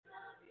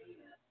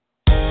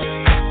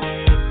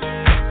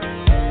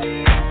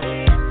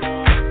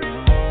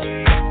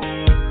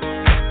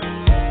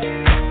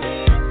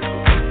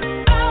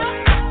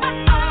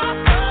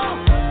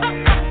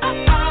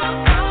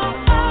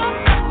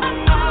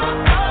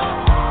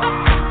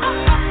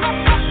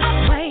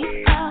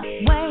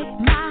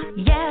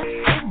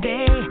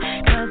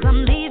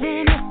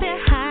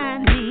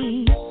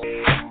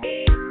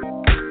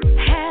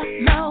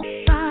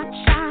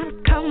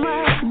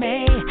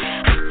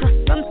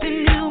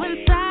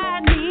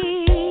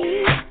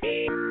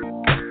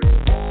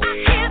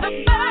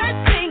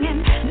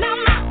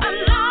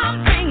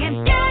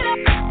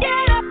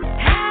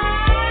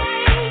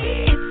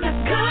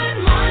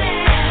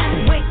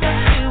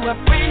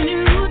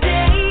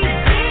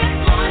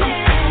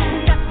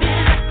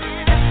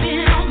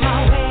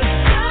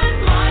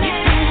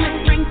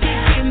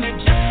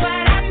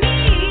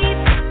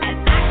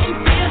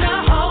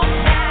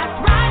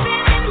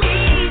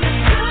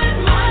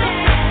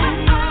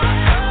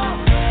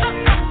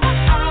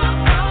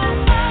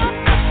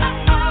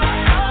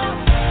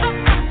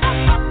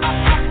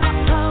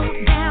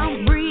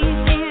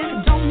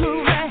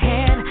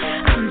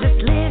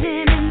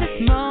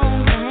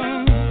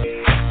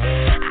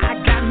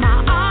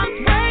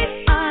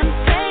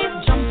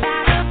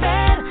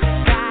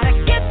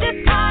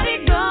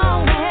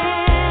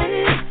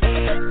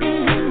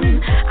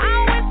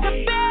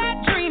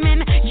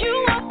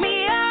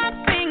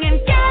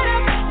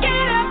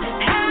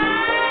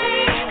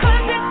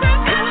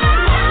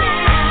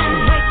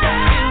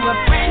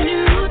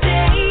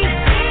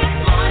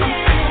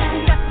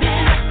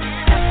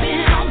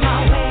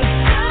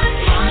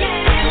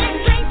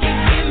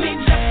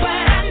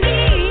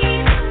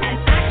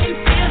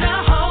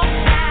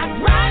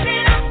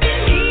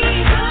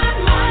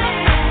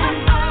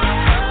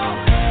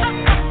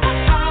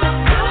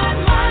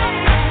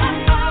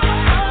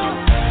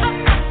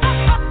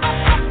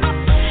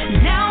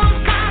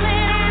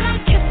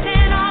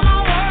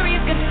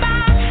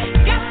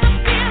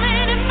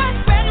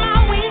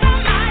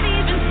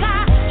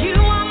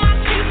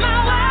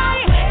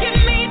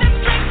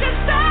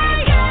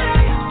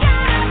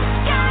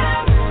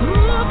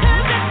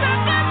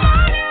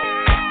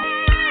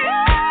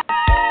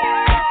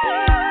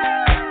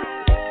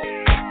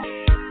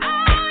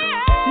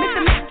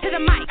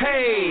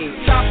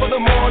of the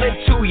morning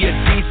to you,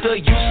 Disa.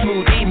 You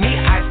smoothie, me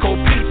ice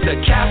cold pizza,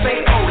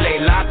 cafe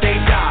ole, latte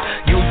da.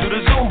 You do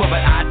the Zumba,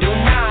 but I do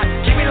not.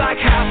 Give me like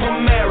half a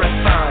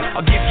marathon.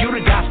 I'll give you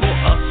the gospel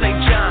of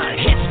St. John.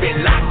 Hits me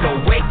like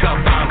a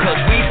wake-up bomb, cause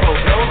we both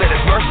know that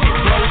his mercy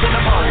flows in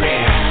the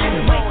morning.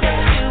 Wake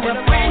up to a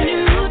brand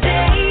new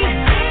day.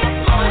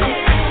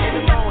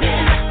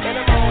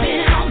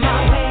 Been on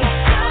my way.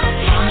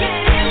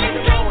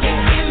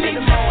 Give me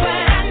just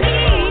what I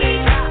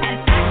need. And I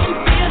can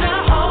feel the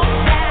hope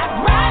that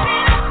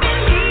rising up in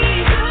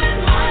me. Good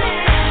morning.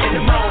 In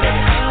the morning.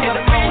 In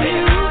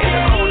the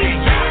morning.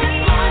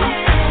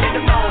 In the morning. In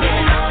the morning.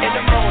 In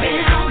the morning.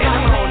 In the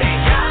morning.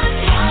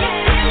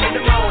 In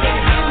the morning.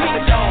 In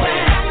the dawn.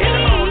 In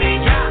the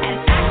morning. And I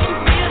can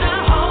feel the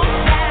hope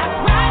that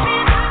rising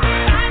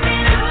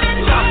up.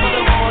 Top of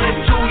the morning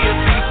to you,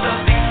 Lisa.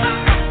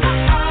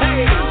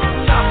 Hey,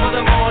 top of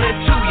the morning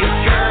to you,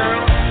 girl.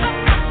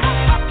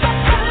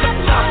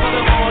 Top of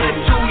the morning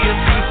to you,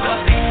 Lisa.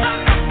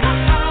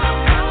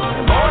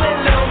 Morning,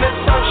 little Miss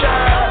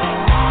Sunshine.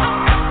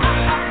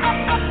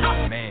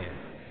 Man,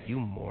 you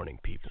morning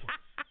people.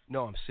 No,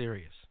 I'm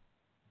serious.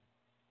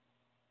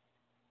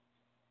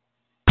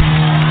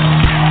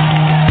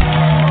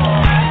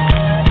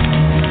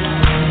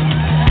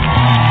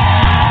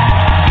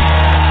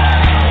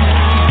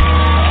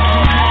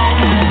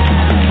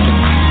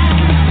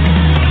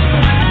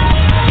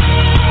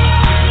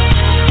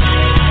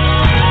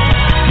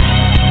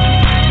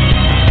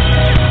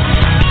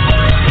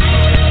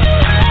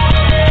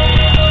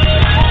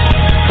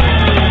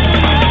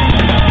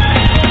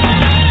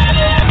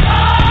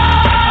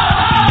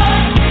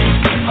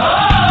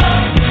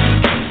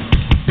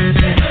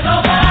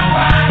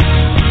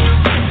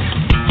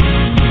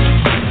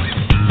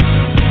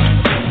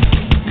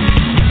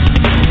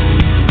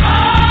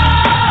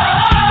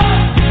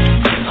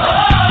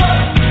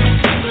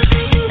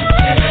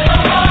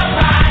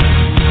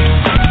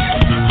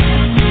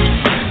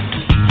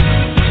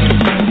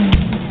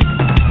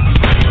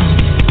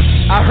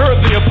 I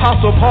heard the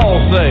Apostle Paul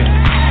say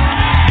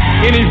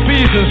in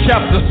Ephesians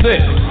chapter 6,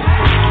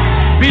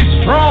 be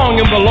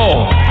strong in the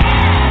Lord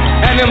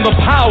and in the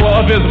power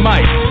of his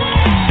might.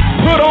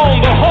 Put on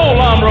the whole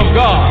armor of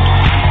God.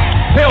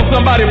 Tell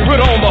somebody,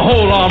 put on the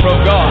whole armor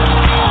of God.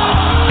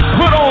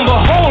 Put on the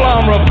whole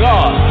armor of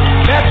God,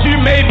 that you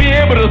may be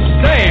able to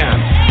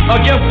stand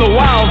against the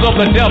wiles of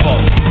the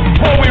devil.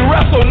 For we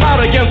wrestle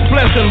not against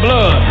flesh and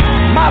blood.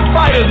 My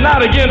fight is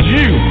not against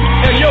you,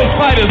 and your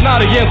fight is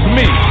not against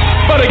me,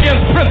 but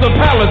against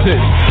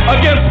principalities,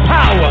 against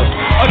powers,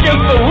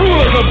 against the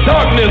rulers of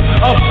darkness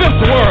of this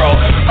world,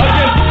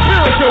 against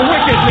spiritual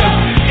wickedness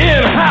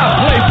in high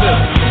places.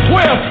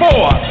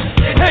 Wherefore,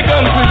 take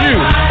unto you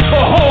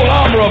the whole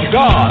armor of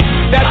God,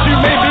 that you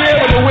may be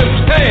able to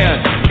withstand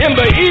in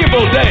the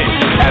evil day,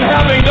 and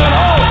having done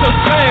all to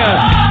stand,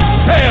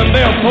 stand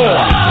therefore.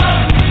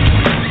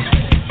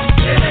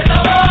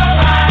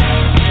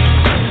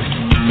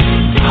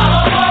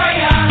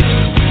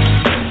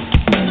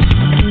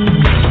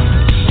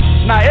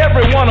 Now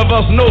every one of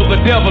us knows the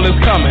devil is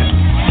coming.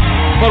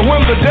 But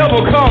when the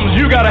devil comes,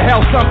 you gotta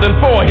have something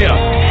for him.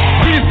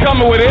 He's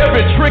coming with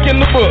every trick in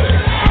the book.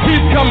 He's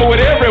coming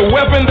with every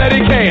weapon that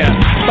he can.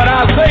 But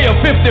Isaiah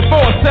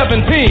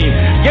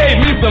 54:17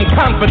 gave me some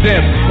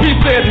confidence. He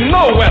said,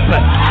 no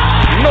weapon,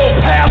 no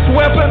past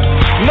weapon,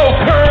 no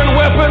current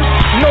weapon,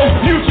 no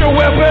future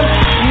weapon,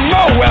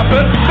 no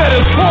weapon that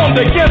is formed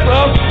against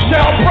us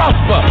shall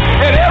prosper.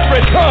 And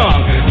every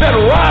tongue that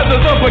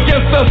rises up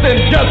against us in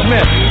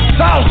judgment,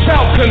 thou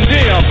shalt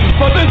condemn.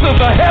 For this is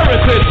the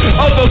heritage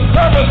of the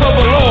servants of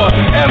the Lord,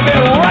 and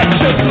their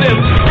righteousness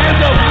is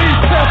of me,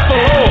 saith the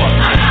Lord.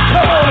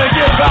 Come on and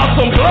give God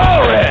some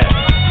glory.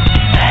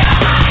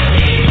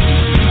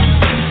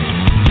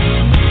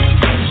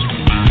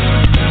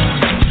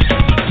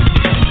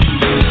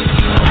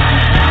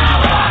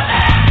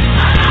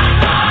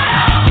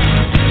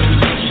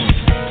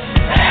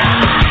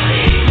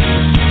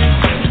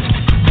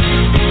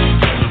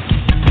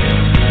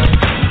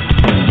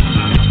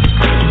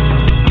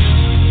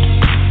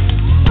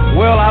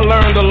 Well, I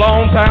learned a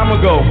long time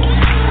ago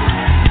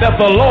that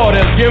the Lord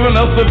has given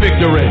us the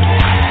victory.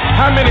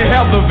 How many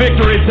have the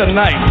victory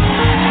tonight?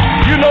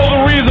 You know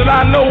the reason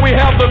I know we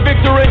have the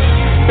victory?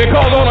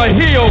 Because on a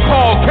hill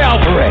called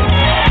Calvary,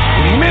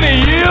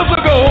 many years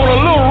ago, on a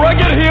little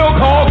rugged hill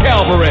called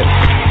Calvary,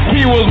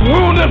 he was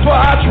wounded for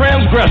our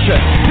transgression.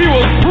 He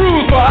was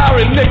bruised for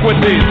our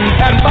iniquities.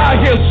 And by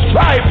his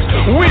stripes,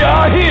 we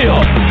are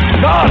healed.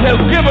 God has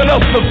given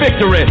us the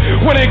victory.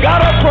 When he got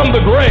up from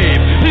the grave,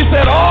 he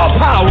said, all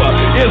power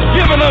is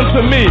given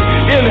unto me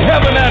in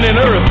heaven and in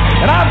earth.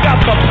 And I've got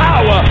the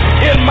power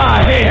in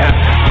my hand.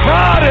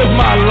 God is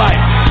my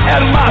life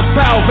and my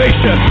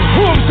salvation.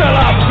 Whom shall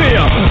I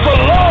fear? The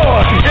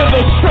Lord is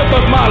the strength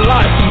of my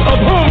life.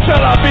 Of whom shall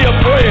I be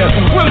afraid?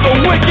 When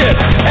the wicked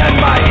and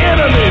my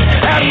enemies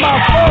and my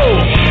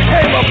foes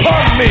came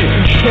upon me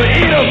to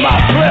eat of my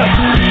flesh,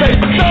 they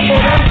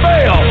stumbled and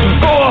fell.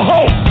 Though a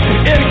host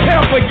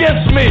encamp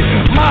against me,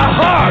 my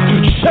heart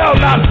shall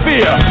not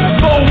fear.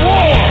 The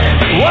war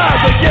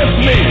rise against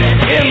me.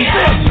 In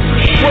this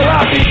will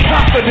I be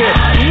confident.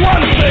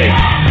 One thing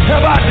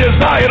have I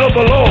desired of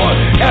the Lord,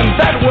 and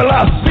that will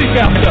I seek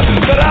after,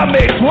 that I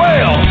may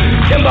dwell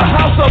in the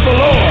house of the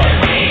Lord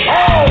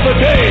all the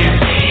days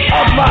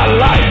of my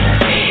life.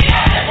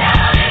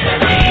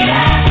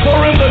 For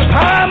in the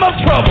time of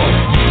trouble,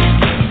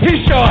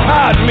 he shall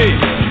hide me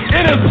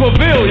in his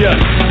pavilion.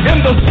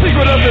 In the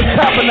secret of his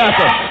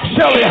tabernacle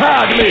shall he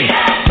hide me.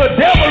 The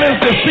devil is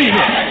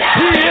defeated.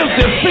 He is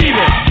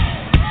defeated.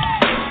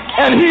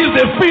 And he's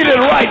defeated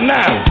right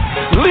now.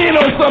 Lean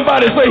on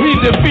somebody, say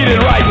he's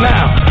defeated right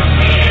now.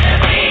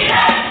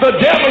 The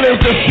devil is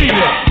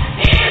defeated.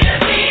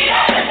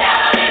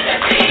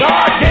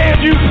 God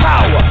gave you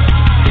power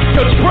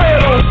to tread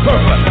on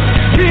serpents.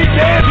 He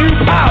gave you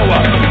power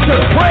to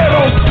tread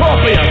on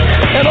scorpions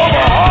and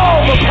over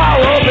all the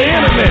power of the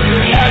enemy,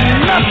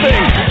 and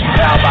nothing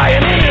shall by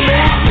an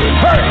enemy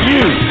hurt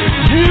you.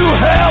 You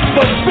have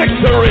the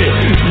victory.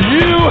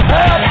 You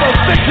have the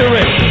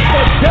victory.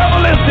 The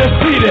devil is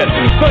defeated.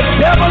 The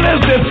devil is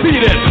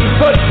defeated.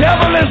 The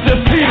devil is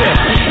defeated.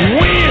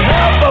 We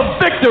have the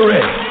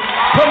victory.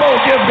 Come on,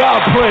 give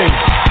God praise.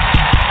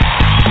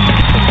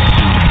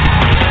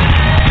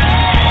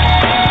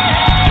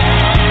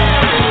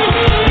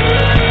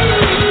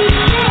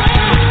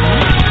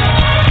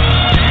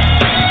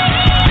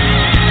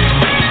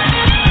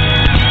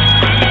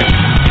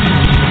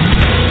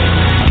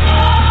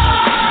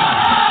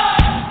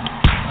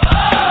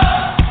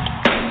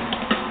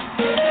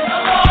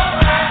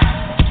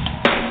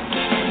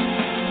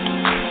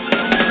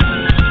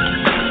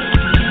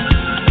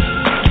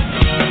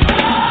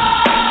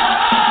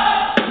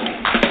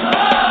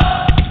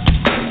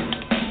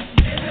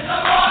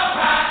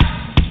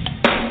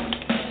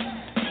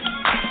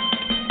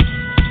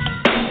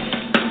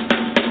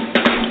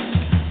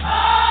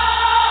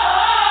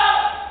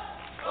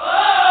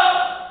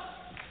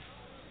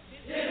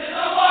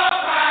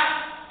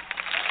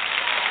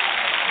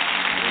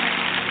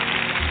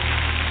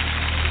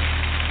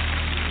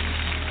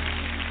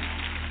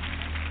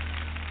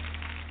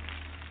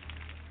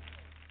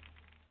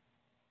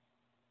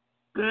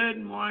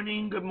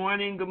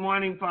 Good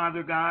morning,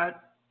 Father God.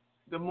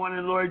 Good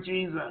morning, Lord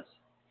Jesus.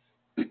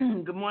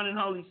 Good morning,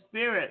 Holy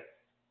Spirit.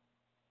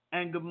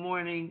 And good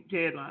morning,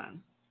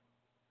 Deadline.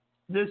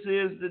 This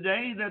is the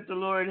day that the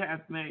Lord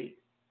hath made,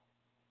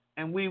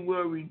 and we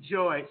will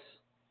rejoice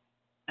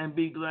and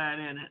be glad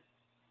in it.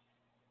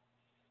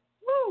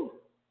 Woo!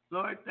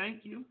 Lord,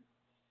 thank you.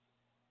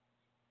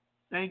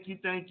 Thank you,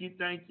 thank you,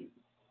 thank you.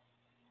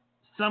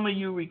 Some of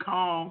you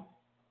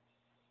recall,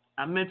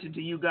 I mentioned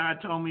to you,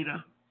 God told me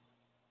to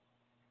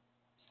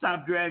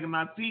stop dragging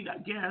my feet, I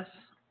guess,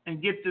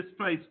 and get this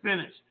place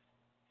finished.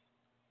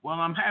 Well,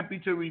 I'm happy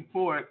to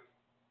report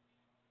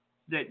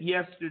that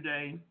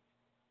yesterday,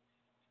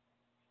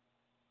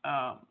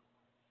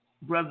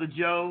 Brother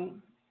Joe,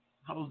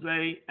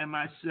 Jose, and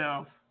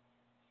myself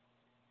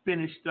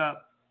finished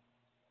up.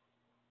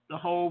 The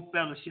whole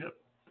fellowship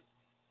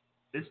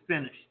is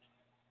finished.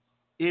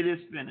 It is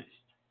finished.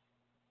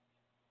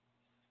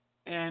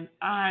 And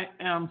I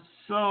am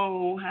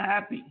so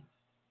happy.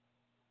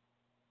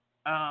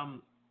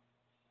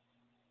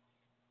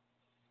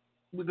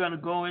 We're going to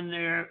go in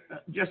there,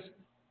 just,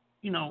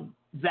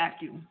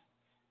 vacuum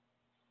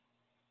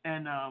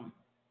and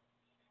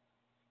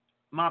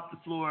mop the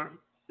floor.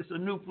 It's a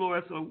new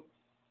floor, so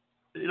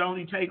it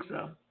only takes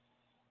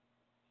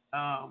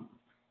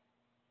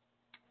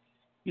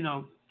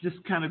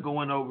just kind of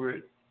going over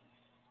it.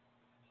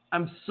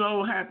 I'm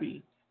so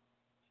happy.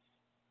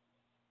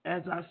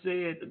 As I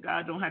said,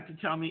 God don't have to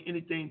tell me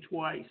anything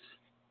twice.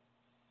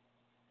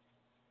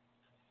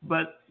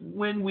 But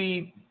when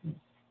we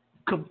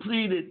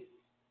completed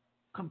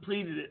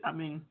it,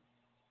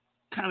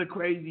 kind of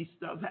crazy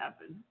stuff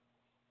happened.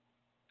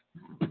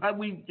 But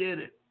we did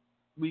it.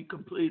 We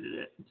completed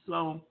it.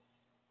 So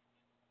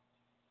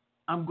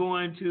I'm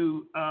going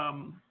to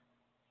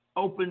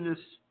open this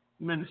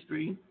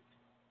ministry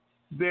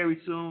very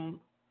soon.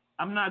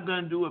 I'm not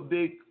going to do a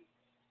big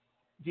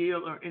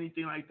deal or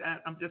anything like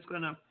that. I'm just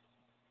going to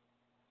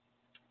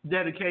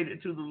dedicate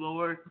it to the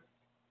Lord.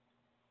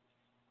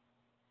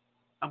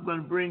 I'm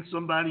going to bring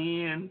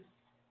somebody in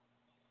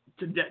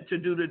to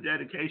do the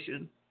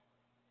dedication.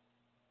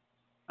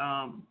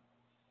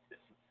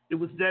 It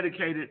was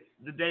dedicated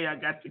the day I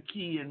got the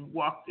key and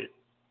walked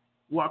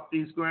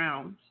these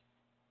grounds.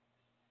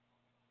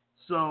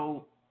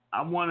 So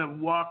I want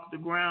to walk the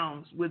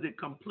grounds with it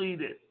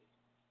completed.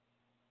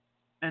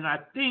 And I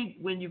think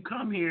when you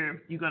come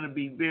here, you're going to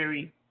be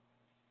very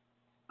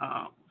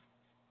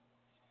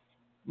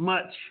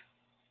much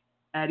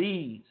at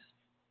ease.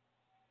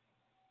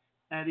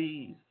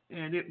 And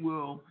it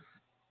will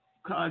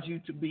cause you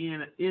to be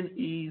in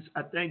ease.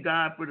 I thank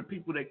God for the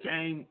people that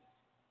came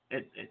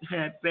and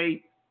had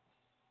faith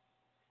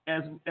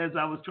as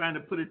I was trying to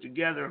put it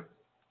together.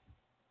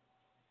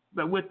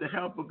 But with the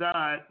help of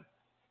God,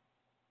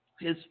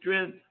 His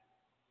strength,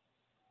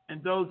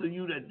 and those of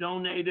you that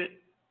donated,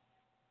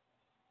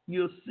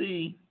 you'll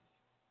see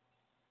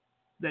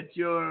that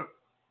your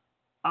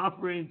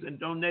offerings and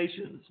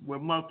donations were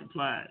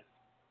multiplied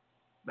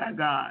by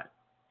God.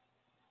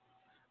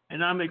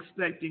 And I'm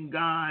expecting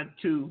God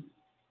to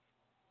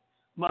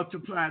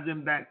multiply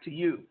them back to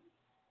you.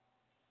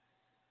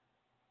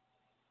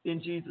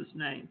 In Jesus'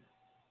 name.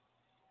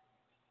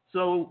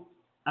 So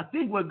I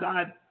think what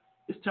God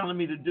is telling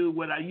me to do,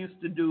 what I used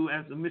to do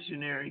as a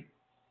missionary,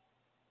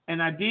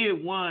 and I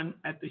did one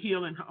at the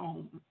Healing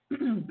Home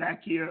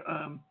back here.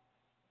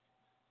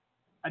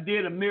 I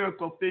did a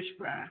miracle fish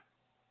fry.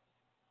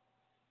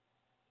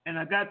 And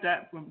I got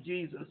that from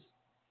Jesus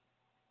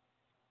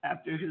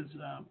after his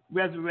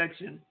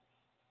resurrection.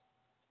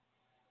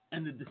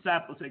 And the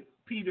disciples,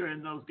 Peter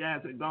and those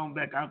guys had gone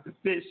back out to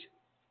fish.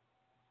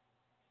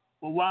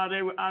 But while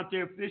they were out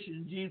there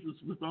fishing, Jesus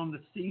was on the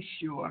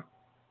seashore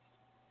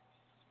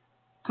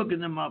cooking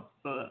them up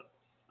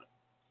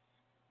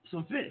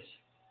some fish.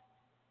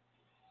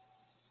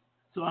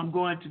 So I'm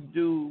going to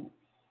do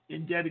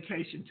in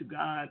dedication to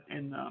God.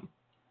 And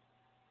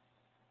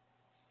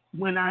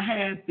when I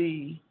had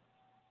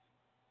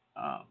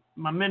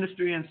my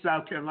ministry in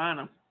South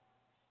Carolina,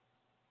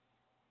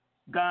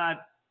 I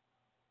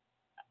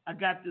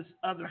got this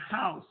other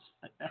house.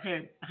 I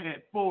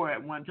had 4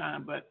 at one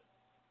time, but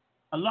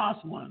I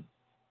lost one.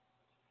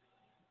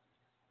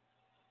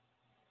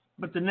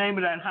 But the name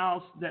of that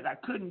house that I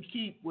couldn't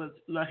keep was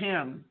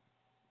Lehem,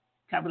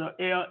 capital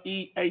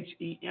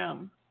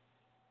Lehem.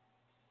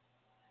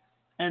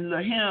 And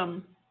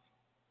Lehem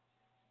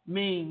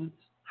means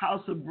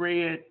house of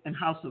bread and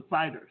house of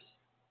fighters.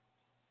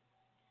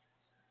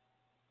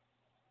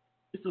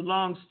 It's a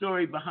long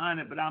story behind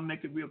it, but I'll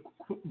make it real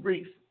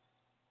brief.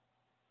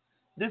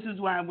 This is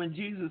why when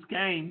Jesus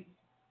came,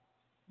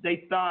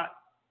 they thought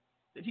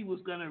that he was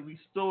going to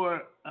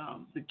restore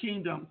the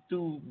kingdom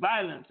through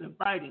violence and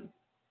fighting,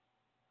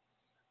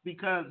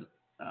 because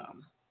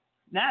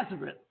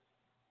Nazareth,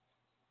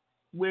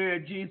 where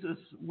Jesus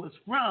was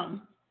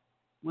from,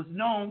 was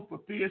known for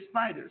fierce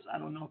fighters. I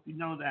don't know if you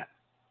know that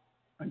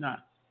or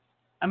not.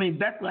 I mean,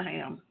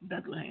 Bethlehem,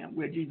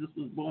 where Jesus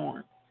was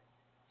born,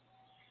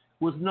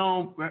 was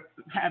known for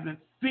having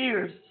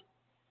fierce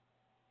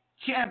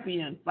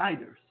champion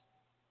fighters.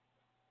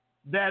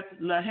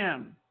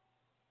 Bethlehem,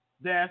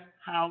 Beth,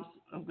 house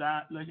of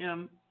God,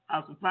 Lehem,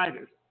 house of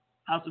fighters,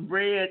 house of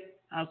bread,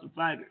 house of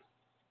fighters.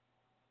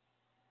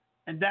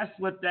 And that's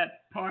what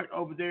that part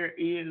over there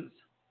is.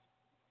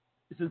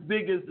 It's as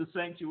big as the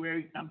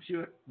sanctuary. I'm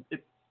sure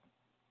it's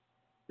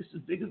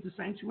as big as the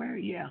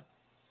sanctuary. Yeah,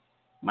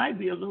 might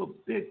be a little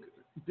big.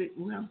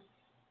 Well,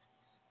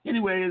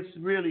 anyway, it's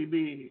really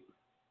big.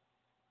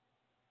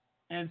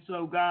 And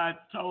so God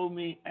told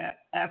me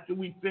after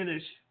we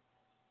finished,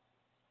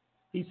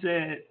 he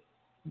said,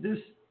 "This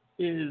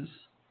is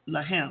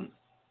Lehem.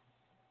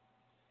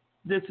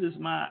 This is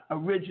my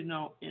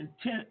original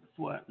intent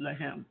for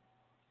Lehem."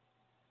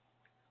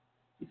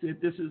 He said,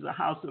 "This is a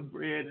house of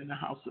bread and a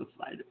house of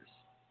fighters."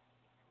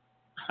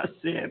 I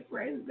said,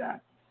 praise God.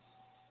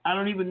 I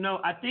don't even know.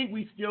 I think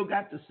we still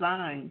got the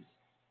signs.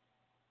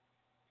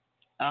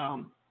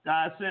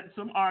 God sent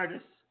some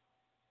artists,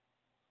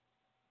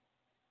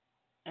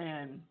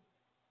 and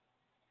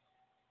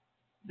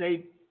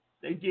they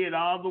did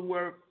all the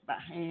work by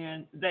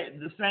hand.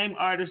 The same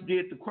artist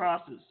did the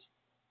crosses.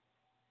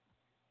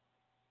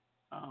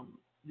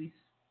 These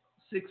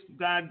 6,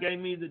 God gave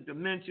me the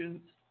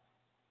dimensions,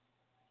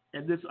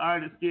 and this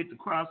artist did the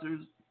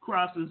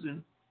crosses,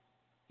 and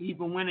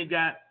even when it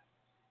got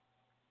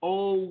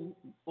old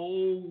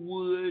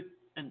wood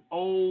and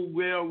old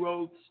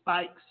railroad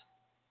spikes,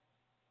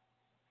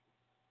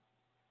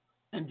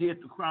 and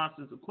did the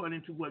crosses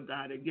according to what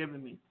God had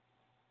given me.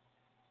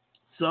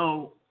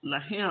 So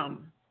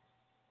Lehem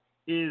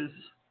is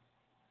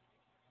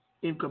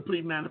in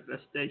complete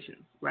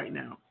manifestation right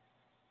now.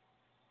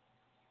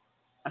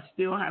 I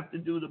still have to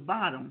do the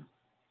bottom,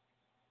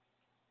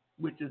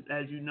 which is,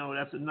 as you know,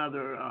 that's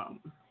another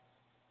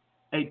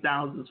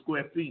 8,000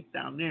 square feet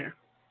down there.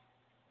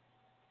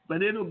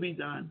 But it'll be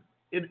done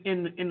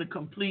in the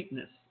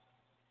completeness.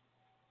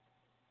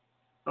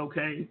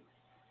 Okay?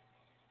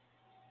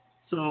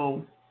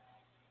 So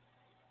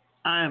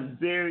I am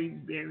very,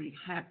 very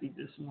happy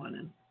this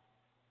morning.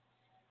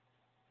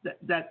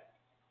 That's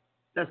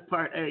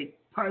part A.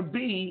 Part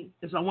B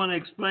is I want to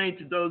explain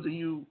to those of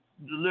you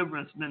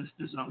deliverance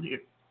ministers on here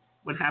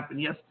what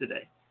happened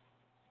yesterday.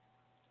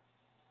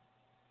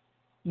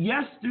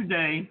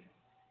 Yesterday,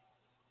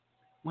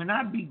 when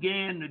I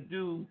began to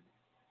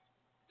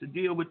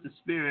deal with the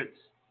spirits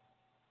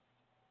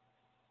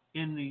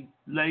in the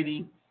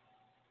lady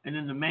and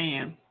in the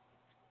man,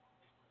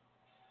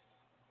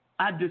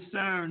 I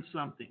discerned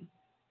something.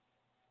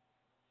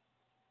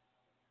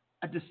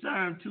 I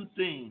discerned 2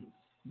 things.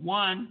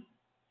 One,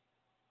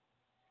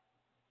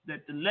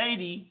 that the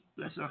lady,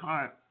 bless her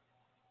heart,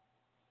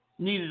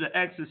 needed an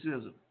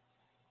exorcism.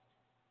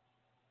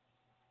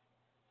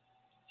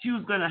 She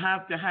was going to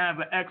have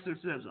an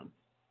exorcism,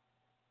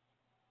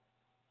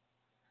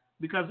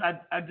 because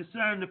I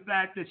discerned the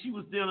fact that she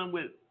was dealing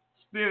with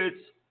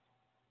spirits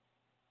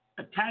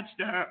attached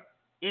to her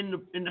in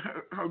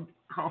her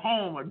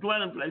home or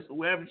dwelling place or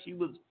wherever she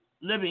was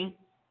living,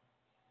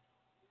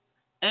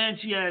 and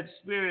she had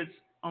spirits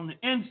on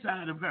the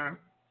inside of her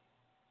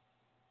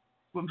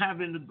from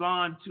having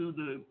gone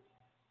to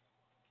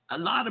a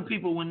lot of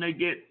people when they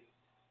get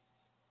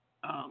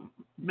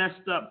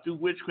messed up through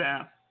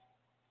witchcraft,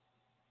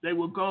 they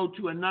will go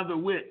to another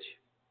witch.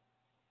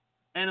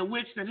 And a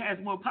witch that has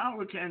more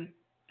power can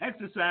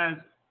exercise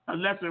a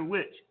lesser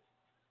witch.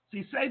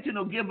 See, Satan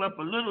will give up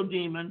a little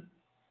demon,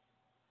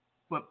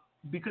 but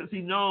because he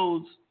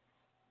knows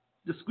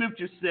the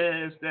scripture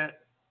says that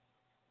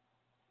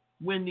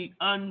when the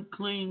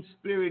unclean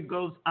spirit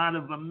goes out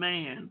of a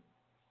man,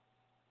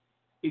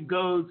 it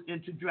goes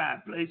into dry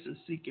places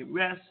seeking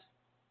rest,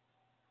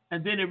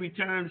 and then it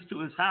returns to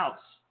his house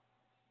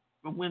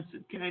from whence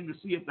it came to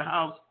see if the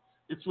house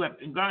is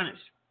swept and garnished.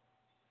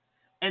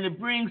 And it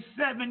brings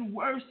 7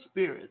 worse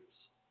spirits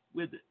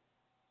with it.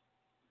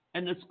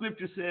 And the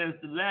scripture says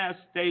the last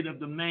state of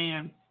the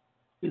man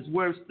is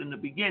worse than the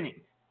beginning.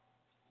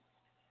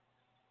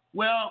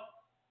 Well,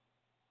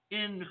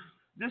 in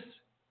this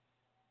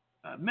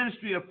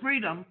ministry of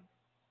freedom,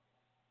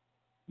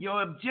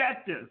 your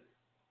objective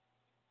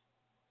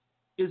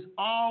is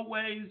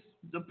always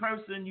the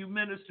person you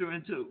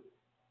ministering to.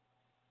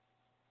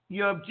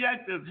 Your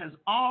objective has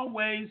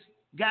always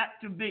got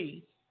to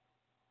be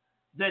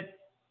that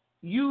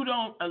you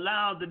don't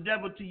allow the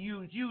devil to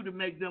use you to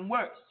make them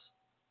worse.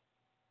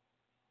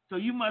 So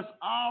you must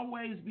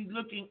always be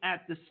looking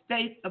at the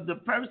state of the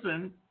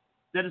person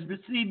that is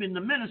receiving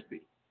the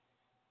ministry.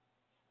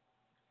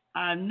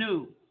 I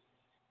knew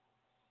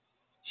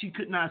she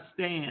could not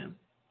stand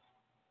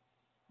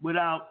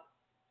without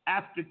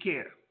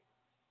aftercare.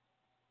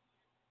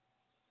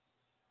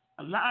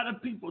 A lot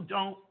of people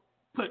don't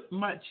put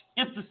much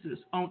emphasis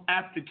on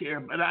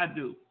aftercare, but I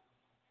do.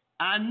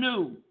 I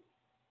knew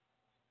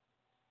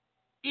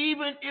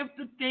even if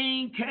the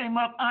thing came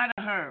up out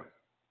of her,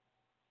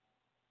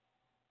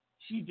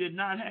 she did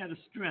not have the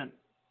strength.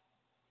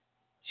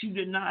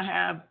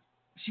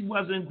 She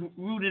wasn't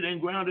rooted and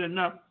grounded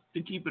enough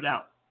to keep it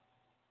out.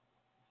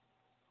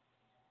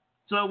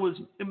 So it was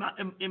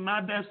in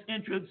my best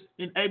interest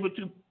in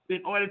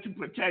order to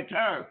protect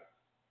her,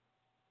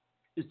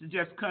 is to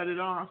just cut it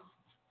off.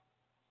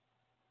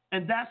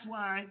 And that's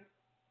why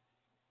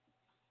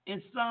in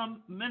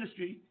some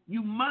ministry,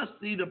 you must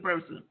see the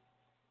person.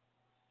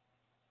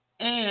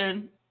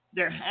 And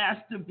there has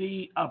to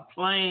be a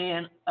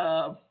plan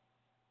of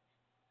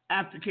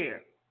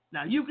aftercare.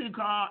 Now, you can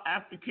call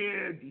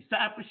aftercare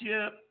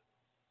discipleship.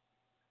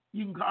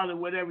 You can call it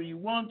whatever you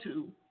want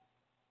to.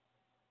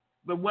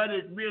 But what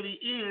it really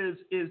is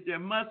there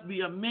must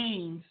be a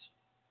means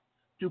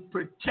to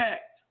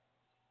protect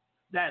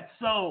that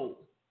soul,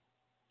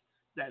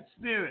 that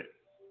spirit,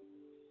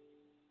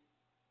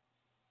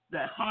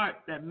 that heart,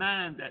 that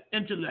mind, that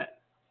intellect,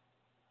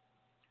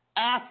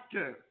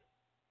 after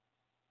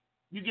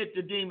you get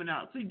the demon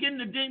out. See, getting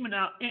the demon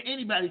out,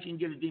 anybody can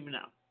get a demon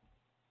out.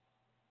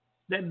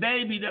 That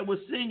baby that was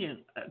singing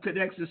could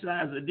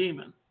exorcise a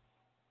demon.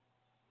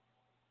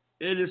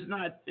 It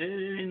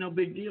ain't no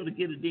big deal to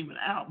get a demon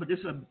out, but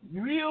it's a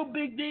real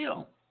big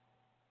deal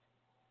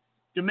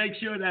to make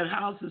sure that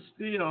house is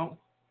still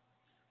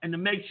and to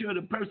make sure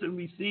the person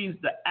receives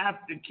the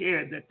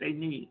aftercare that they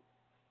need.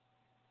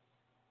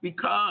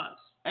 Because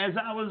as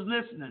I was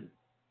listening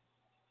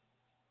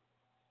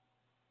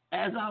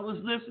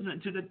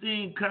to the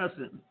thing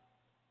cussing,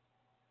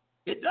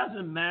 it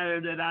doesn't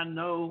matter that I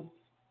know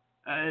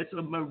it's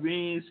a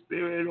marine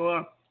spirit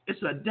or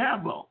it's a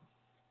devil.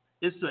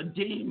 It's a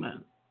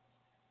demon.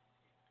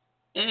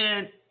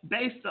 And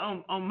based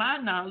on my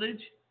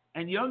knowledge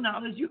and your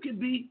knowledge, you can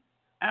be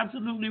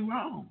absolutely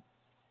wrong.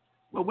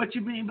 Well, what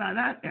you mean by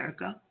that,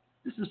 Erica?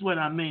 This is what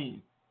I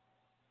mean.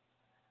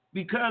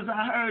 Because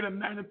I heard a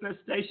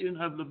manifestation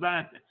of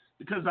Leviathan,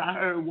 because I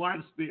heard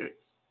water spirits.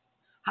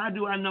 How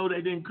do I know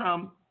they didn't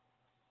come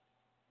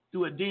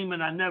through a demon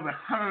I never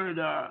heard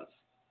of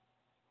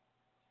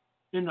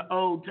in the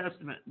Old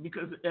Testament?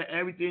 Because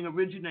everything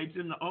originates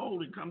in the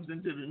Old and comes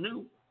into the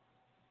New.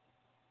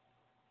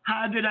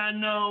 How did I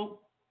know?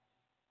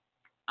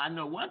 I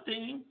know one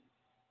thing.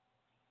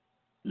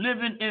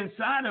 Living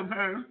inside of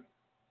her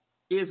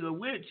is a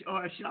witch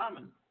or a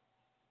shaman.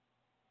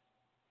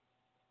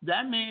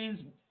 That means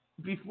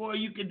before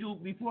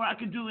I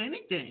could do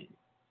anything,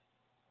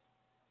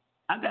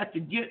 I got to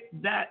get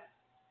that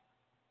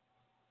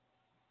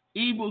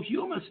evil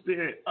human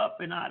spirit up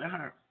and out of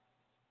her.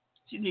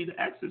 She needs an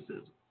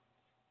exorcism.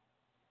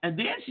 And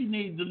then she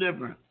needs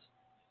deliverance.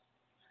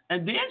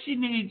 And then she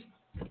needs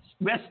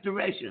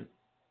restoration.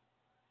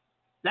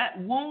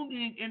 That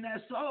wounding in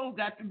that soul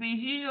got to be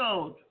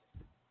healed.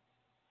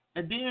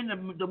 And then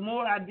the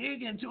more I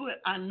dig into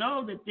it, I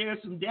know that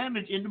there's some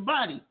damage in the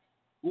body.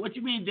 What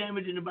you mean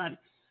damage in the body?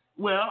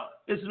 Well,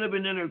 it's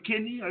living in her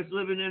kidney or it's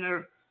living in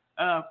her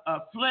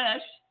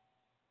flesh.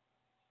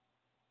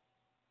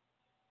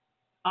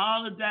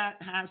 All of that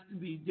has to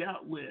be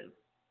dealt with.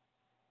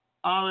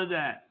 All of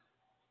that.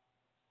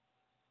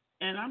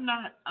 And I'm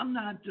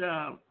not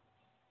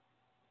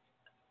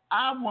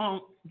I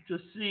want to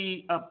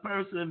see a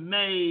person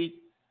made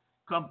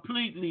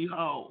completely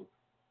whole.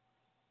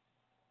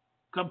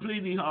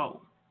 Completely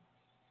whole.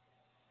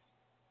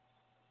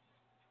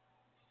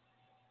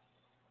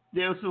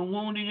 There's some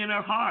wounding in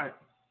her heart.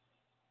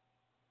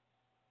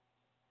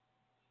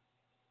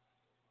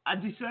 I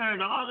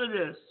discerned all of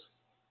this.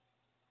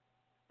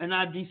 And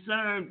I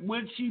discerned,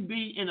 would she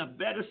be in a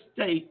better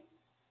state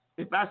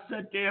if I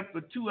sat there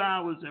for 2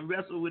 hours and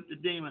wrestled with the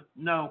demon?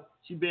 No,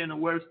 she'd be in a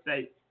worse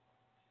state.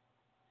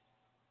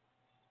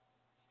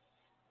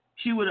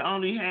 She would have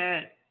only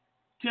had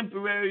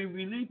temporary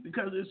relief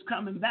because it's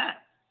coming back.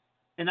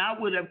 And I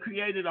would have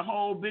created a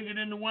hole bigger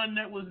than the one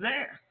that was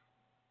there.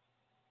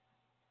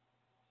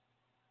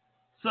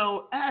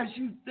 So as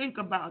you think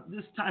about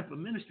this type of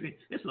ministry,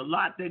 it's a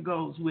lot that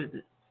goes with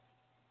it.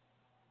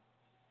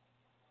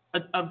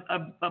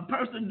 A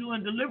person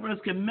doing deliverance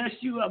can mess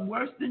you up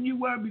worse than you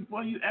were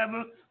before you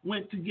ever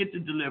went to get the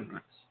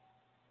deliverance.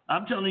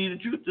 I'm telling you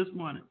the truth this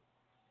morning.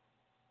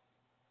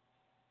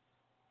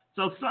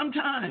 So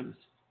sometimes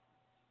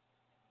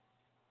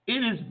it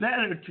is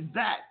better to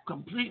back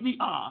completely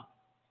off.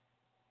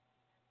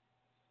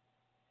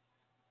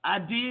 I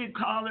did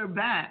call her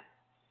back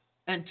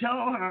and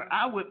tell her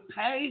I would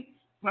pay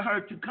for her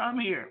to come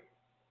here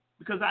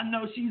because I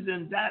know she's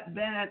in that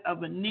bad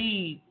of a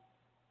need.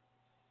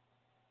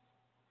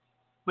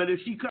 But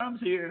if she comes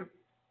here,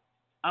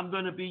 I'm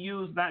going to be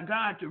used by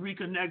God to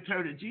reconnect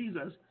her to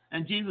Jesus,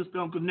 and Jesus is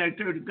going to connect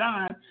her to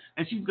God,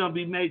 and she's going to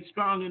be made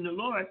strong in the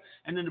Lord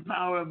and in the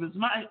power of his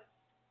might.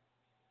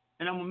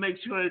 And I'm going to make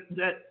sure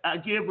that I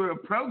give her a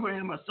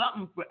program or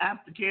something for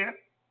aftercare,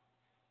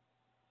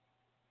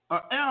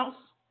 or else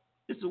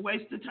it's a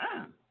waste of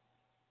time.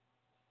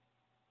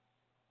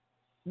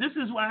 This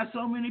is why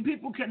so many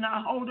people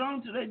cannot hold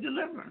on to their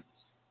deliverance.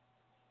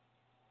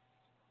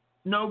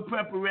 No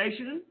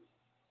preparation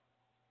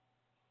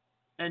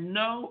and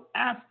no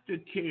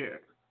aftercare.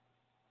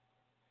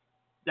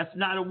 That's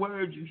not a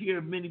word you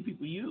hear many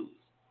people use.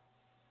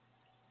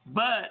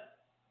 But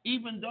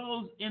even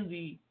those in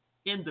the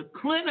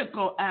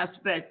clinical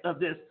aspect of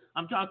this,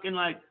 I'm talking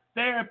like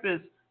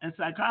therapists and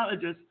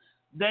psychologists,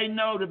 they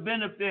know the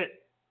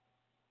benefit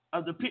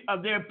of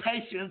their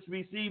patients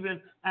receiving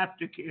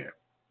aftercare.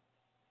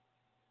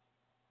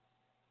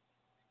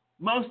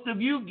 Most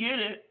of you get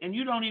it, and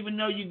you don't even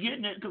know you're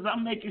getting it because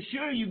I'm making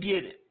sure you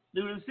get it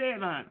through the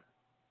SAID line.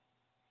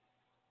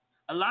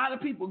 A lot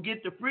of people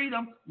get the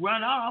freedom,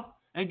 run off,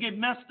 and get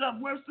messed up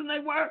worse than they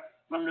were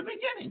from the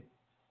beginning.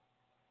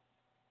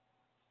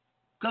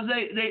 Because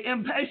they're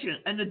impatient,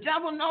 and the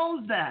devil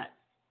knows that.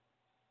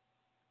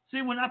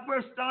 See, when I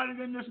first started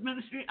in this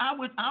ministry, I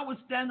would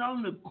stand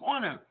on the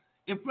corner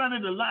in front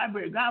of the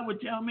library. God would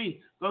tell me,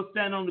 go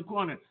stand on the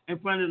corner in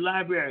front of the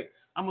library.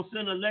 I'm going to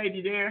send a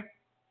lady there.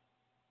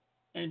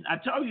 And I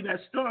told you that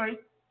story,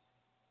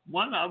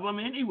 one of them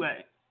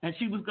anyway. And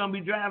she was going to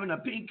be driving a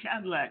pink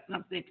Cadillac. And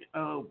I'm thinking,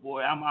 oh,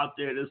 boy, I'm out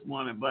there this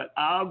morning, but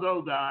I'll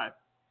go, God.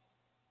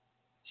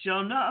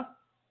 Sure enough,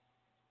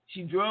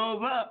 she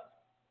drove up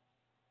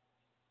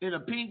in a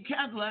pink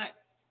Cadillac.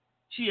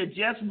 She had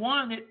just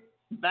won it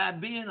by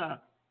being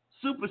a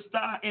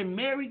superstar in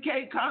Mary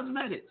Kay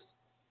Cosmetics.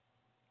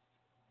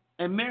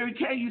 And Mary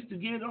Kay used to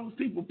give those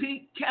people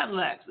pink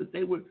Cadillacs if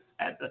they were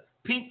at the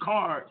pink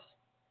cars.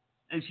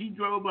 And she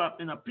drove up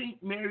in a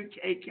pink Mary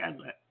Kay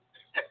Cadillac.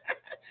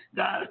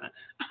 God,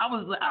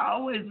 I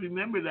always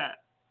remember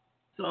that.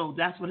 So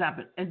that's what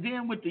happened. And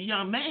then with the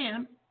young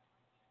man,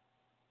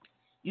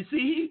 you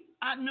see,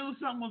 I knew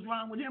something was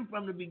wrong with him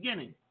from the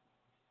beginning.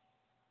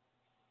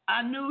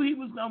 I knew he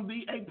was going to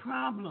be a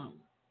problem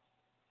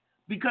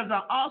because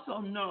I also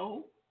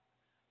know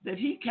that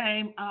he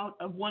came out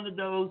of one of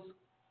those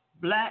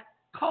black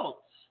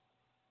cults,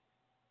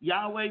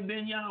 Yahweh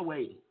ben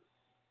Yahweh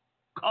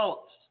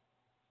cults.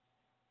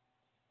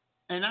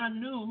 And I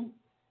knew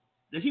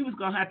that he was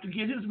going to have to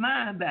get his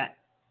mind back.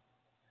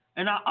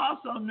 And I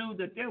also knew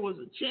that there was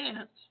a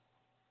chance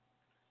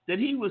that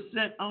he was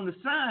sent on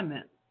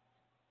assignment.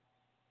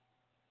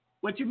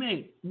 What you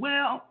mean?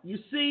 Well, you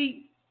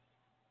see,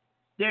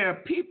 there are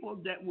people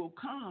that will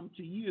come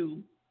to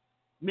you.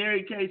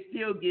 Mary Kay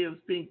still gives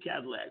pink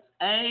Cadillacs.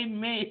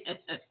 Amen.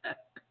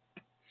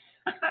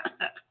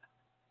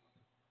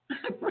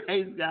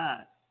 Praise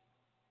God.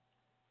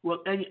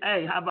 Well, and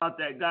hey, how about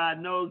that? God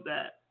knows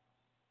that.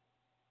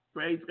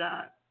 Praise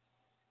God.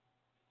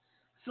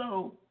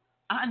 So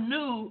I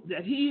knew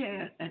that he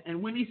had,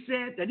 and when he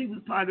said that he was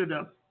part of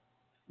the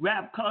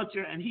rap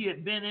culture and he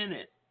had been in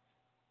it,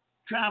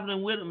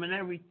 traveling with him and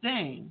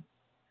everything,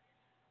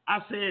 I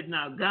said,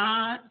 now,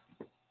 God,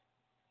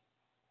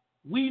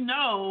 we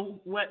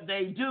know what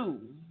they do.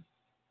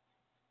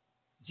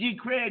 G.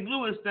 Craig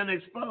Lewis done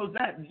exposed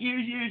that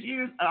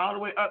years, all the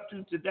way up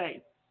to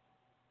today.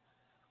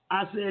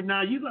 I said,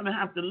 now you're going to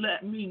have to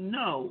let me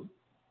know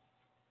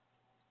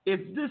if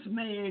this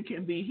man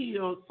can be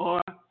healed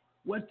or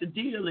what the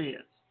deal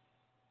is.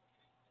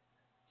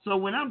 So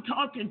when I'm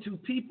talking to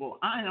people,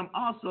 I am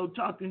also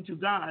talking to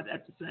God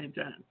at the same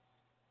time.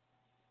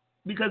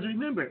 Because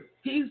remember,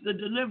 he's the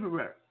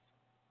deliverer.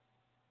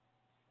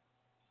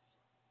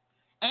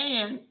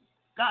 And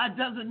God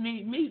doesn't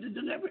need me to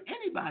deliver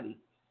anybody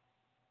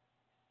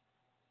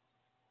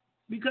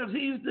because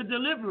he's the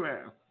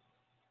deliverer.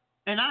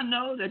 And I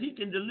know that he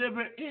can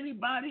deliver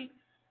anybody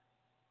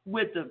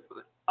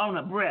on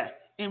a breath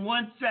in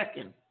 1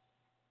 second.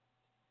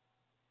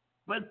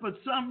 But for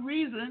some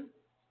reason,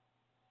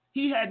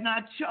 he had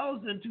not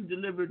chosen to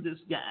deliver this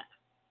guy.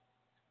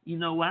 You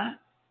know why?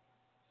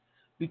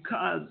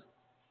 Because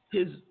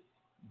his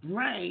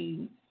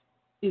brain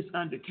is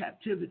under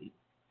captivity.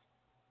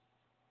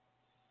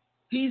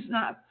 He's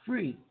not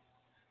free.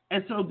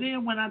 And so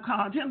then when I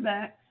called him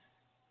back,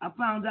 I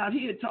found out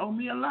he had told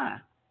me a lie.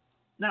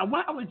 Now,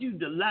 why would you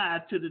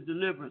lie to the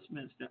deliverance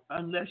minister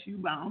unless you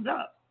bound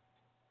up?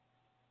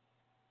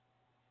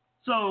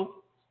 So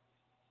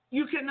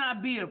you cannot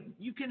have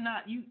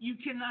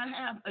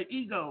an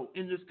ego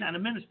in this kind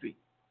of ministry.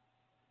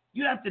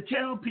 You have to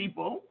tell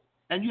people,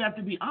 and you have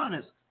to be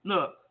honest.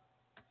 Look,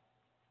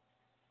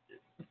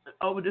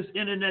 over this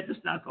internet,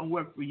 it's not going to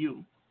work for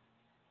you.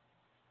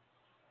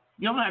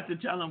 You don't have to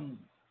tell them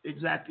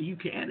exactly. You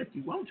can if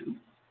you want to.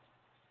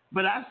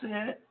 But I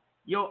said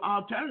your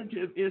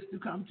alternative is to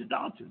come to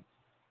Dalton.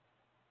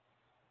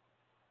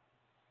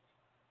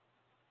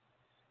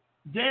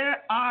 There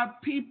are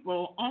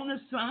people on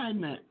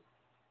assignment,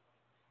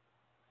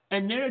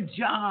 and their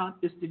job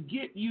is to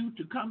get you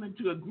to come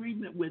into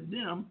agreement with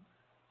them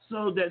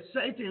so that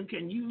Satan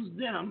can use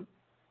them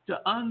to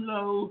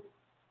unload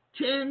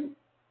 10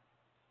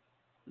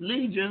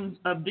 legions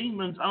of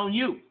demons on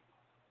you.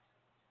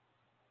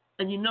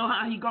 And you know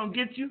how he's going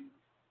to get you?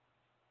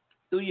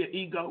 Through your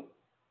ego.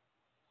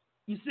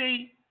 You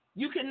see,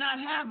 you cannot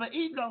have an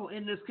ego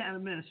in this kind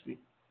of ministry.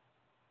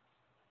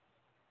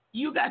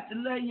 You got to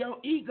lay your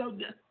ego.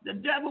 The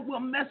devil will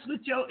mess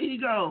with your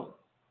ego.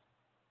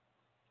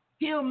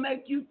 He'll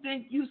make you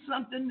think you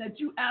something that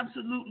you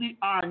absolutely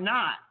are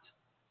not.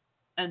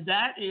 And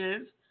that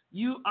is,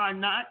 you are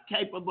not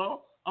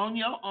capable on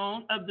your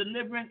own of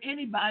delivering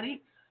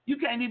anybody. You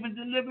can't even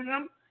deliver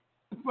them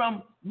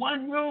from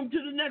one room to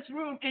the next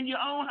room in your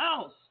own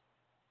house.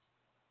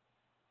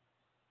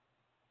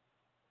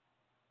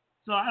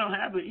 So I don't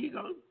have an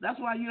ego. That's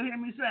why you hear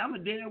me say I'm a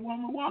dead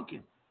woman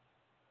walking.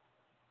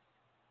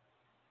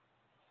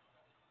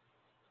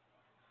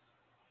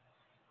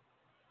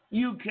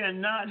 You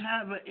cannot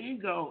have an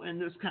ego in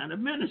this kind of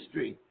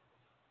ministry.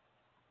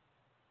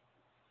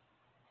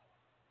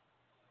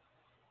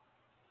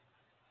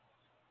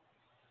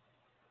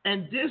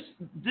 And this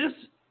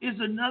is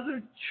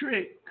another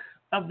trick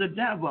of the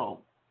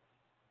devil.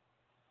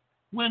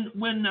 When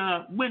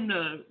the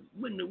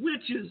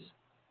witches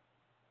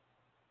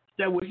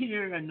that were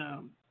here,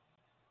 and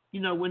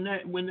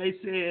when they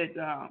said,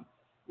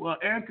 well,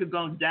 Erica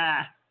gonna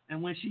die,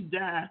 and when she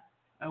died,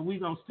 we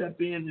gonna step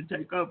in and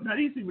take up. Now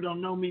these people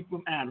don't know me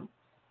from Adam.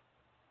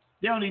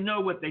 They only know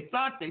what they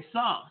thought they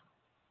saw,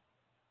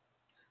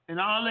 and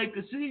all they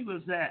could see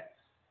was that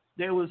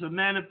there was a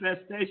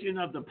manifestation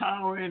of the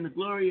power and the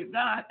glory of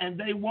God, and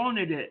they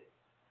wanted it.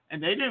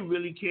 And they didn't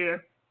really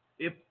care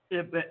if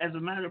as a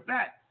matter of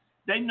fact,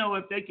 they know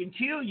if they can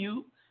kill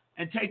you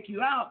and take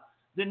you out,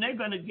 then they're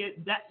going to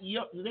get that.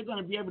 They're going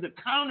to be able to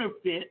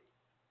counterfeit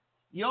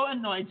your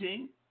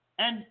anointing,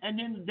 and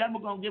then the devil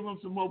going to give them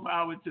some more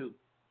power too.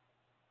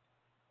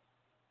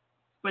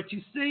 But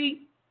you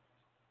see,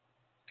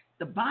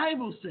 the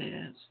Bible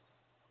says,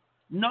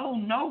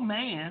 no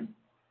man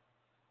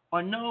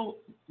or no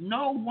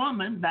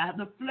woman by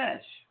the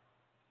flesh.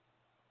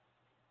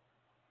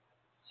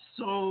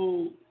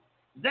 So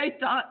they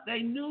thought they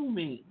knew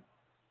me.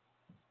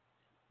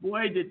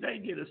 Boy, did they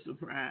get a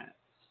surprise.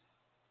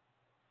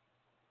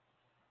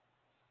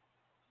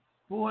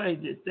 Boy,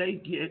 did they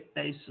get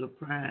a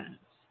surprise.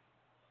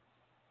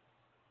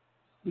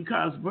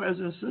 Because, brothers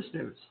and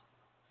sisters,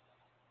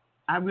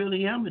 I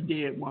really am a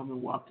dead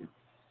woman walking.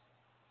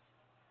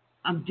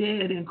 I'm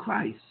dead in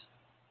Christ.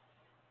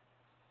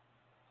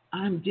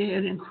 I'm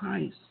dead in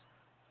Christ.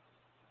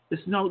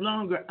 It's no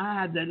longer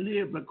I that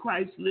live, but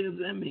Christ lives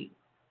in me.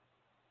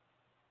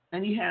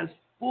 And he has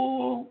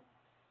full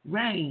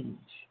range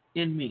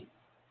in me.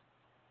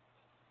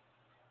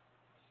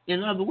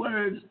 In other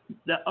words,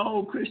 the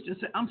old Christian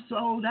said, I'm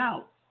sold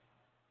out.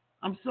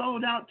 I'm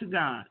sold out to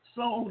God.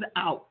 Sold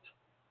out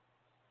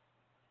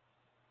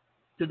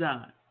to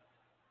God.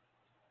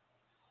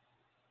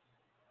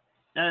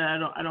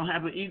 And I don't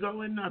have an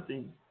ego in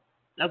nothing.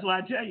 That's why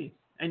I tell you,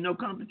 ain't no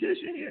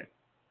competition here.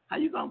 How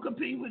you going to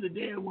compete with a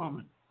dead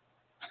woman?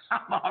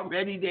 I'm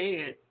already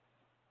dead.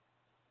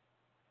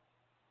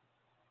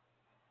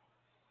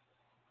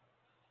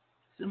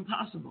 It's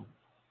impossible.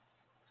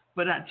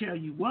 But I tell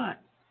you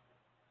what.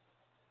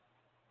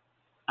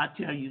 I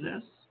tell you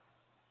this.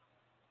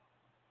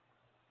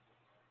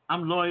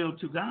 I'm loyal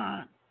to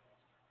God.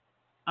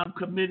 I'm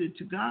committed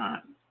to God.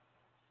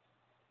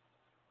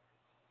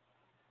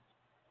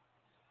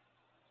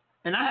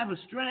 And I have a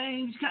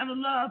strange kind of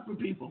love for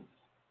people.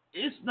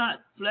 It's not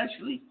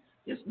fleshly.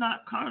 It's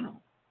not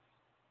carnal.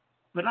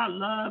 But I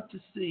love to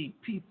see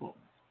people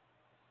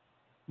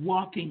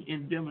walking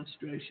in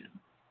demonstration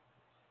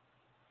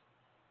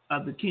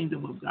of the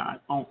kingdom of God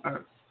on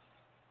earth.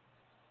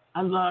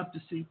 I love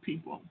to see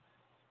people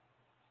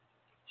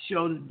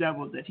show the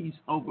devil that he's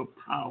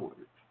overpowered.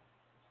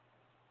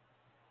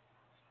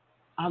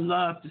 I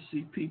love to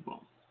see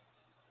people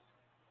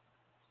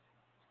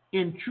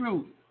in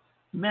truth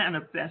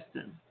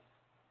manifesting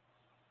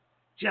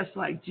just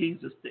like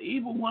Jesus. The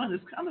evil one is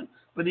coming,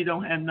 but he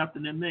don't have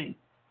nothing in me.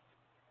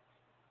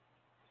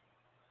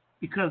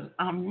 Because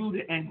I'm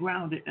rooted and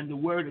grounded and the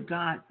word of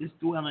God is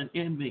dwelling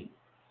in me.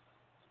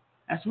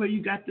 That's where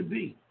you got to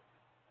be.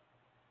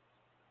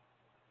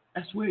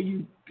 That's where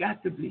you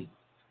got to be.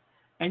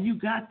 And you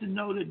got to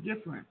know the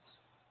difference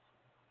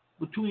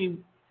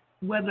between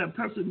whether a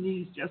person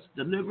needs just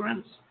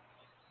deliverance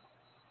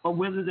or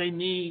whether they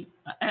need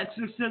an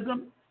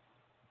exorcism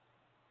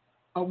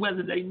or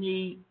whether they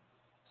need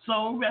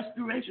soul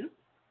restoration,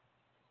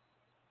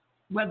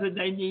 whether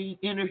they need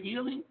inner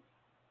healing,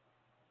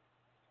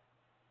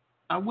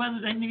 or whether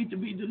they need to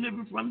be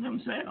delivered from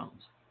themselves.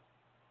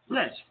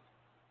 Flesh.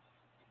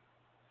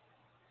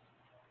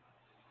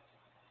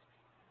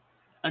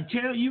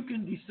 Until you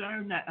can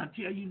discern that,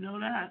 until you know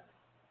that,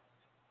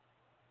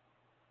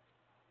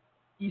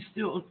 you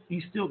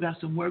still got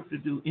some work to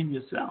do in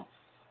yourself.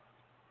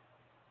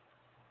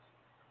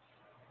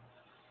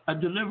 A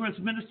deliverance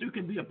minister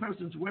can be a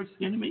person's worst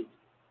enemy,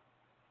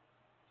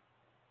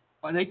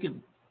 or they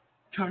can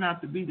turn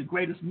out to be the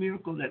greatest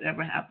miracle that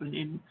ever happened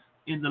in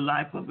the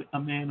life of a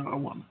man or a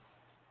woman.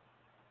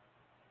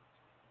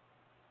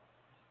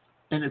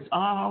 And it's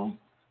all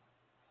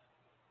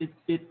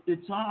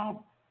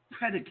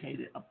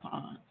predicated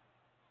upon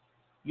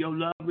your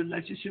love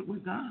relationship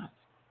with God.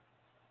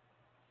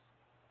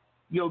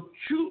 Your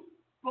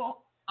truthful,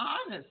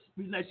 honest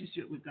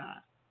relationship with God.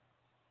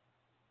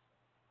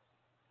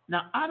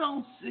 Now, I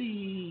don't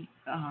see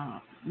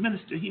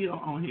Minister Hill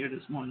on here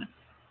this morning,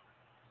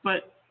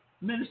 but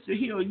Minister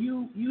Hill,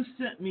 you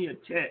sent me a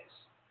text,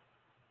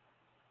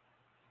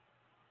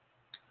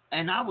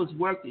 and I was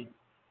working.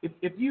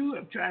 If you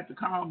have tried to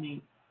call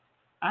me,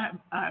 I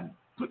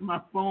put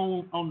my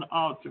phone on the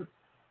altar,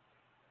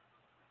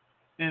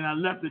 and I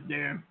left it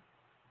there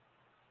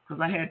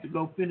because I had to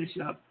go finish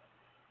up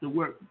the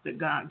work that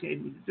God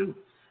gave me to do.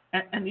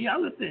 And the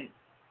other thing,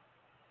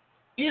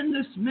 in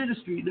this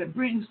ministry that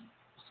brings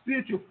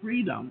spiritual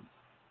freedom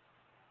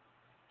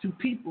to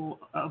people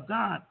of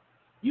God,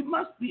 you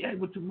must be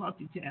able to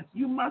multitask.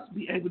 You must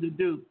be able to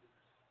do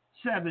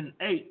 7,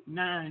 8,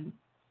 9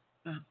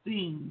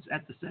 things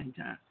at the same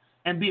time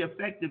and be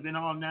effective in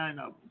all 9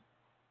 of them.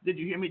 Did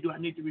you hear me? Do I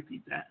need to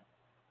repeat that?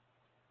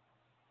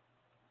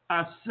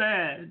 I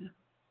said,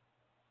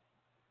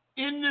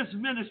 in this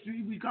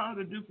ministry we call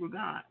to do for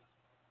God,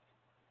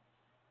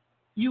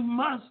 you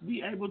must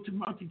be able to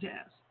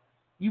multitask.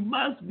 You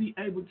must be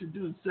able to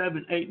do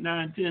 7, 8,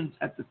 9, 10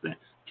 at the same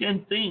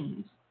 10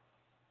 things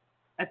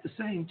at the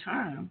same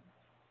time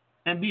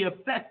and be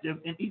effective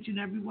in each and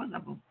every one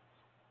of them.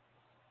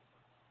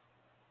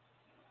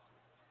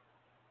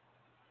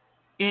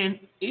 In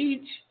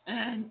each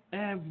and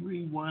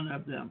every one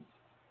of them.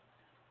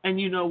 And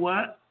you know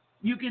what?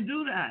 You can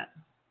do that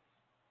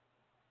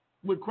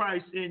with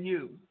Christ in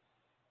you.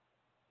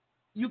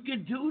 You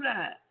can do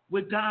that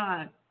with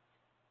God.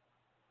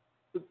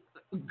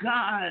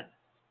 God,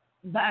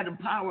 by the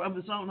power of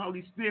his own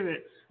Holy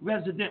Spirit,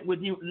 resident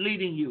with you,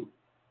 leading you.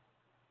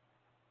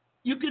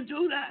 You can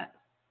do that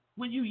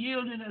when you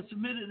yielded and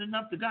submitted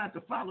enough to God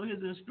to follow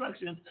his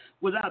instructions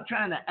without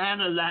trying to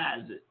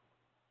analyze it.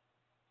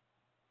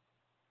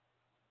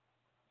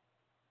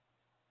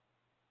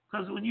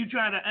 Because when you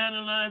try to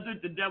analyze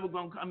it, the devil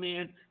going to come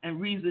in and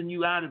reason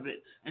you out of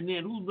it. And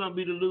then who's going to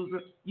be the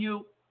loser?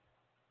 You.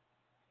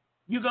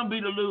 You're going to be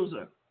the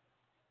loser.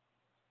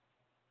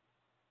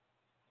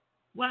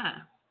 Why?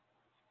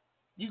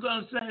 You're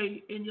going to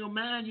say, in your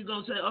mind, you're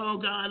going to say, oh,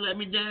 God, let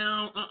me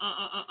down.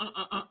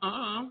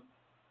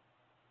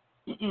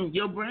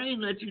 Your brain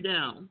let you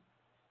down.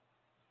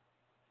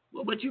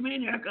 Well, what you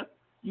mean, Erica?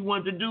 You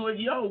want to do it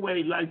your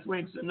way, like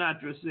Frank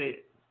Sinatra said.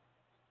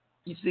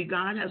 You see,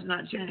 God has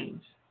not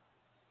changed.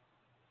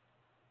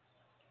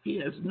 He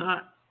has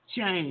not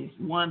changed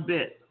one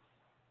bit.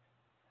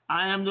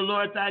 I am the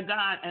Lord thy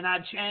God, and I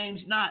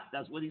change not.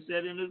 That's what he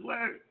said in his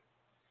word.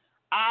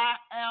 I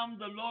am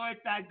the Lord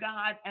thy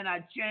God, and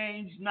I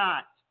change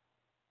not.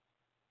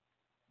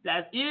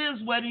 That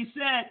is what he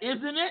said,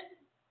 isn't it?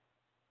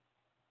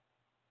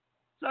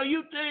 So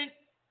you think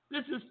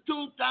this is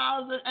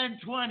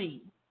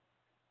 2020,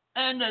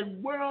 and the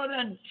world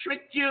done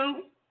tricked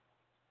you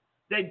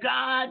that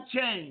God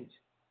changed.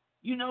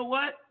 You know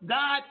what?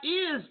 God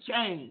is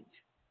change.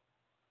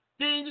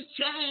 Things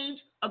change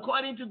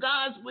according to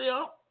God's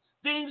will.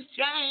 Things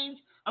change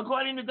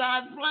according to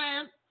God's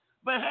plan.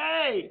 But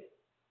hey,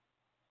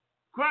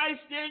 Christ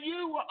in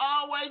you will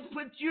always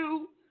put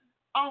you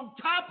on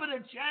top of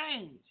the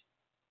change,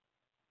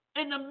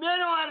 in the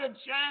middle of the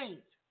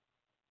change,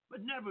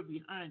 but never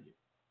behind it.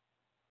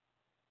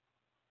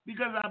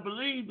 Because I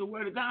believe the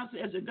word of God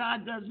says that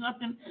God does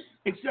nothing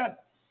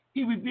except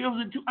he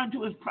reveals it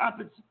unto his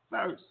prophets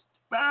first.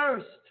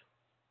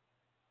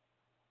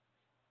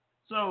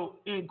 So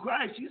in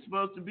Christ, you're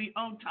supposed to be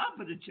on top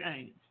of the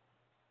change.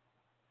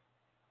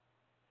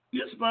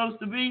 You're supposed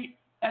to be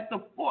at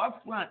the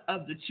forefront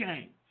of the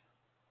change.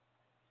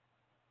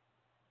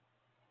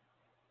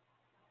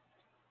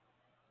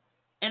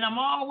 And I'm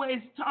always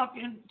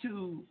talking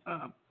to,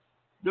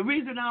 the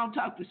reason I don't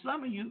talk to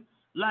some of you,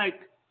 like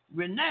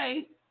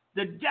Renee,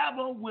 the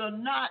devil will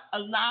not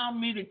allow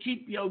me to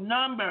keep your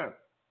number.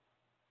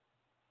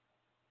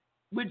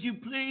 Would you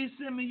please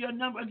send me your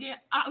number again?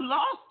 I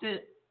lost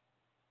it.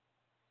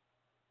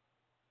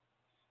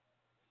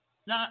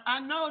 Now, I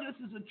know this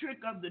is a trick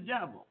of the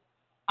devil.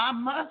 I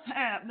must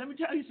have, let me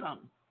tell you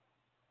something.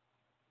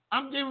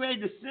 I'm getting ready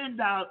to send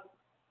out,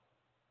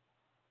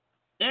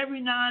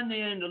 every now and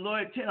then the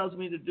Lord tells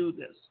me to do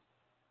this.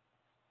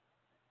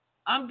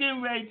 I'm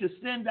getting ready to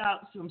send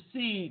out some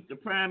seed to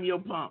prime your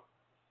pump.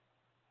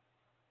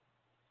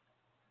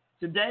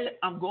 Today,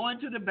 I'm going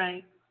to the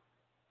bank.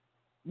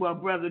 Well,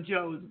 Brother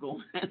Joe is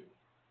going.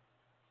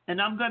 And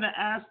I'm going to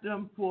ask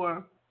them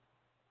for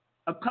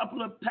a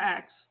couple of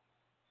packs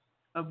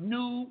of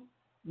new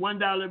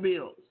 $1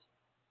 bills.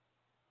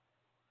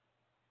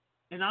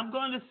 And I'm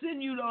going to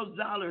send you those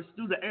dollars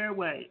through the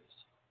airwaves.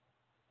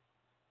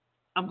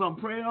 I'm going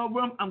to pray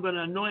over them. I'm going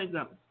to anoint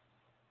them.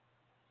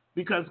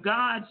 Because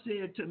God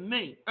said to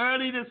me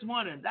early this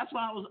morning, that's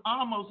why I was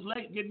almost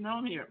late getting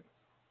on here.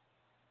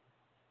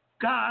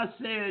 God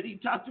said, he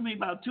talked to me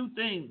about two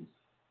things.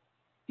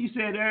 He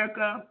said,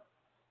 Erica,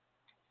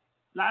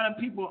 a lot of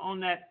people on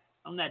that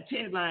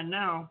TED line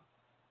now,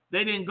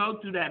 they didn't go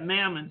through that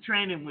mammon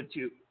training with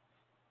you.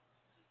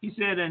 He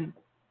said, and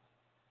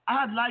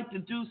I'd like to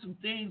do some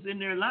things in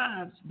their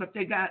lives, but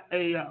they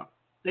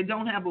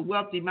don't have a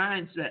wealthy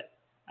mindset.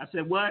 I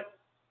said, what?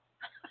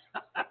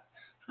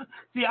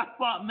 See, I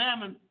fought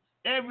mammon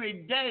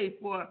every day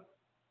for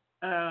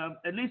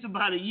at least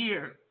about a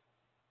year.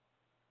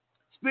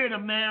 Spirit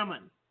of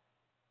mammon.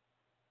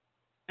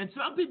 And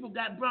some people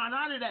got brought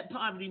out of that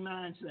poverty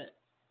mindset.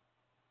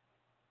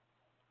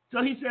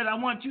 So he said, I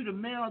want you to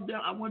mail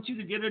them. I want you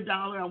to get $1.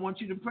 I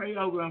want you to pray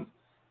over them.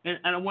 And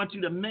I want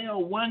you to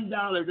mail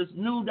 $1, this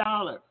new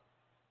dollar,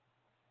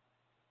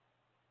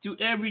 to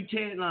every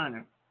TED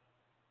liner.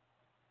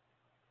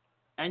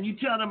 And you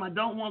tell them I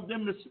don't want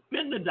them to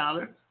spend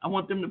 $1. I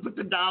want them to put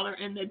the $1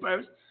 in their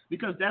purse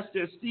because that's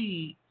their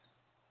seed.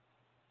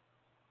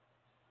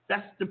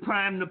 That's to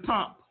prime the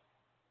pump.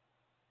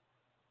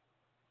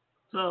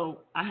 So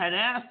I had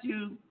asked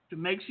you to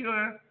make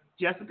sure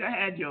Jessica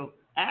had your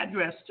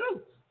address too,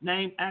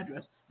 name,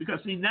 address. Because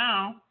see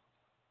now,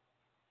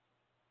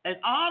 and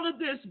all of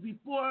this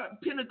before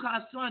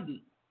Pentecost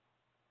Sunday.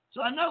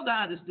 So I know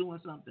God is doing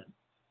something.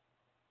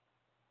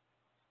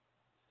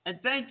 And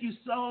thank you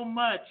so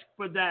much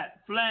for that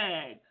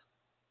flag.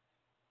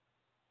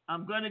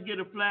 I'm going to get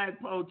a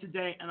flagpole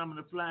today, and I'm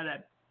going to fly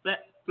that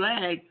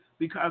flag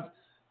because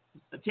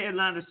Ted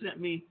Liner sent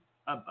me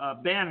a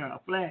banner, a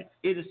flag.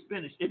 It is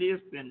finished. It is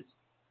finished.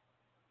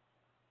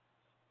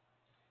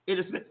 It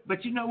is finished.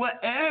 But you know what?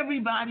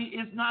 Everybody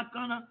is not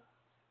going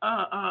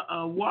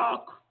to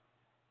walk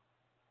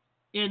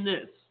in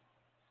this.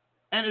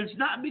 And it's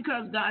not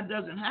because God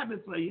doesn't have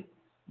it for you,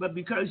 but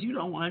because you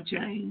don't want to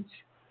change.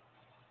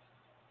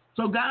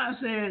 So God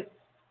said,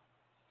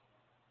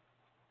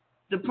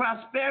 the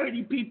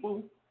prosperity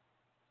people,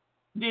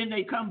 then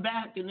they come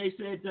back and they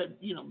said that,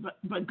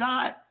 but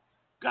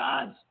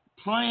God's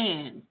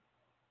plan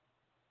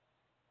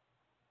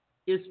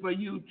is for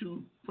you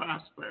to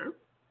prosper.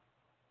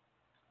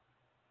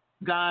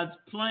 God's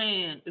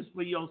plan is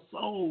for your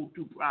soul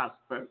to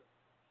prosper.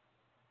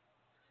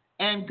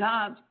 And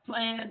God's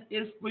plan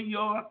is for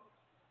your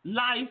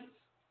life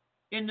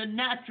in the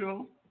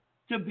natural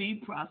to be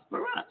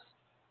prosperous.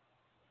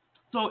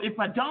 So if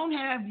I don't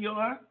have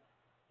your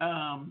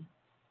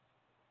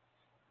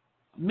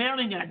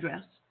mailing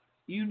address,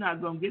 you're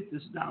not going to get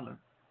this $1.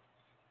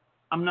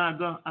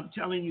 I'm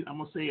telling you, I'm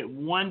going to say it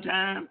one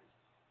time.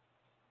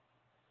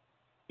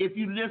 If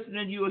you listen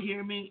and you'll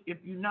hear me. If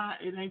you're not,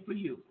 it ain't for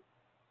you.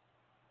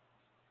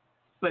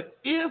 But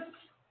if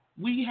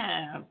we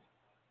have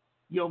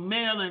your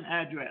mailing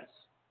address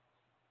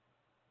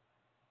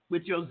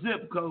with your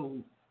zip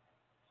code,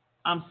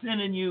 I'm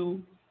sending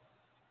you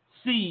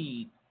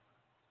seed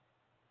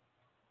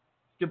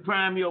to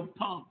prime your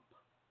pump.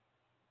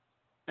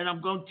 And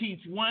I'm going to teach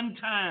one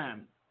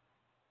time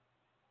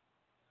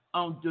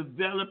on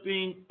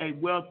developing a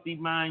wealthy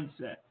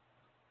mindset.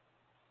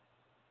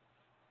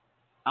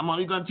 I'm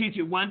only going to teach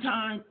it one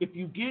time. If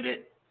you get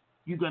it,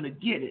 you're going to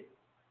get it.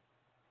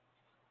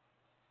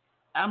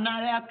 I'm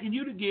not asking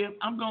you to give.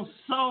 I'm going to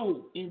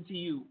sow into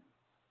you.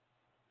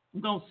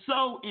 I'm going to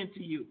sow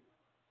into you.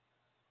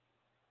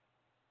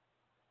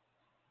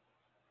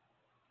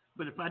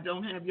 But if I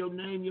don't have your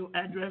name, your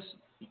address,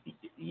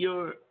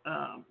 your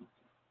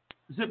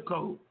zip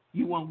code,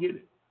 you won't get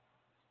it.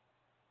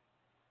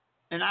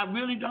 And I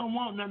really don't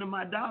want none of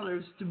my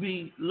dollars to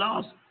be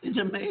lost in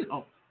the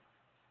mail.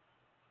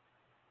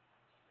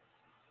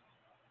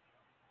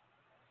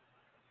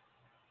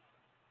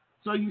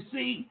 So you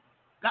see,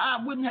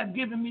 God wouldn't have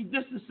given me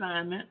this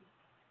assignment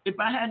if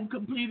I hadn't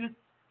completed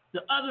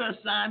the other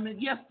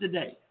assignment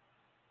yesterday.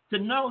 To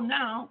know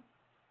now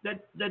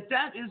that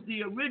is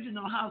the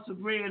original house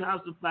of bread,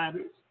 house of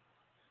fighters.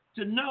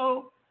 To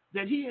know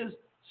that he has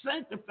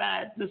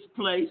sanctified this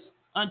place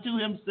unto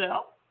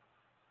himself.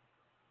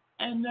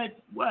 And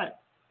that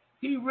what?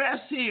 He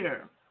rests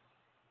here.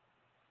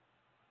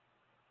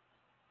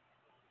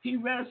 He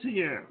rests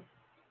here.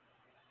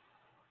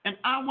 And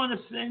I want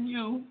to send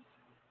you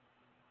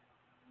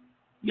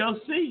your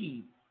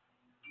seed.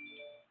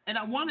 And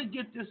I want to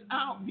get this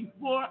out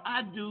before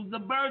I do the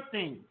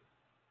birthing.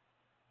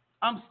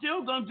 I'm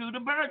still going to do the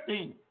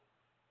birthing.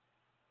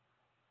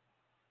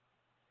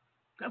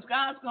 Because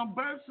God's going to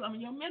birth some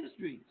of your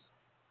ministries.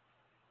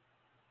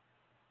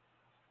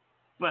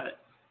 But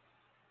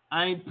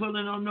I ain't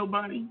pulling on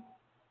nobody.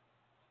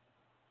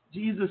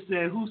 Jesus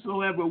said,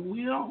 whosoever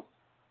will,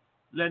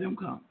 let him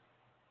come.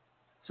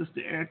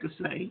 Sister Erica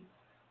say,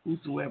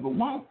 whosoever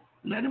won't,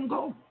 let him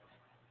go.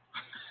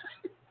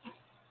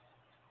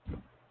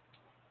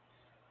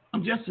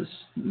 I'm just a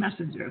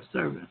messenger, a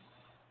servant.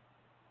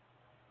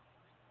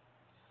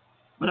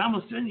 But I'm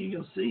going to send you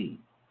your seed.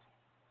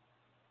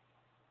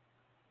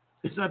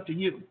 It's up to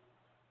you.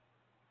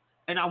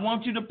 And I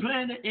want you to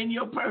plant it in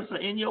your purse or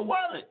in your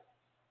wallet.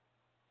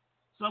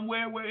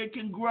 Somewhere where it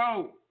can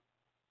grow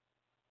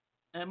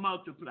and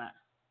multiply.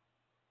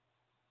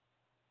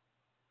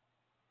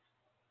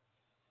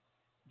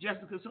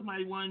 Jessica,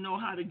 somebody want to know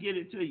how to get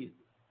it to you.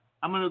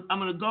 I'm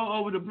gonna go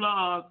over the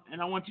blog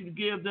and I want you to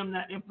give them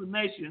that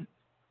information.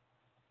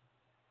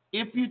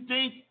 If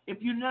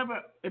you've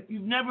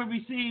never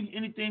received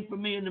anything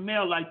from me in the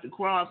mail like the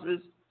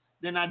crosses,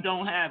 then I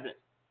don't have it.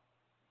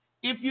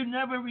 If you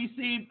never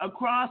received a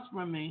cross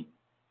from me,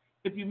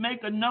 if you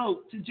make a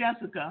note to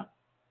Jessica,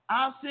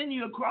 I'll send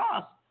you a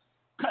cross.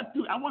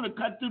 I want to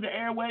cut through the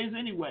airways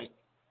anyway.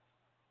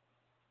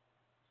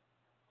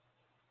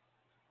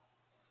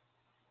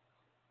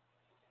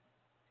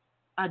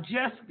 I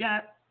just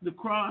got the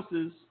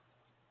crosses,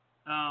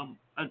 a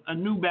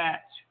new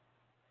batch.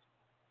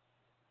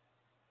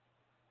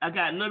 I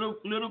got little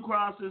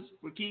crosses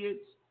for kids.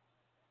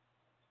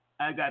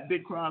 I got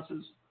big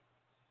crosses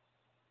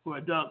for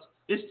adults.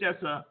 It's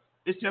just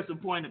a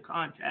point of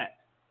contact.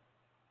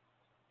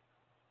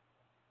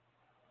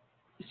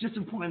 It's just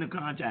a point of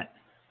contact.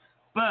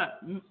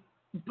 But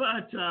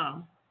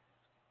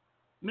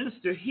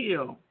Minister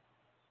Hill,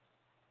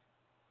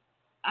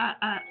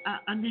 I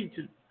need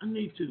to.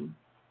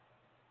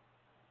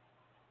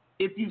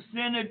 If you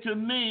send it to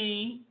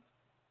me,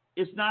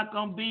 it's not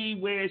going to be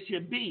where it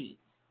should be.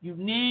 You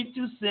need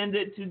to send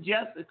it to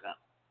Jessica.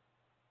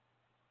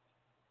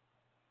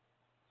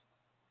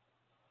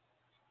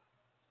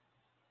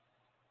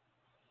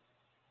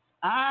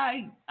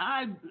 I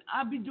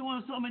be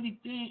doing so many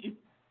things,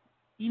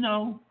 you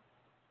know.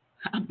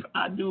 I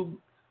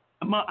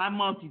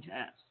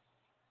multitask.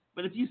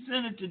 But if you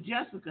send it to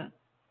Jessica,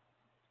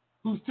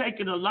 who's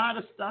taking a lot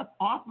of stuff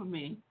off of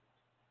me,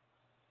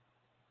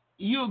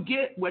 you'll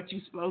get what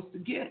you're supposed to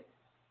get.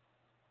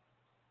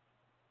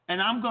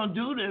 And I'm going to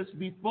do this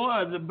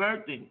before the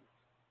birthing.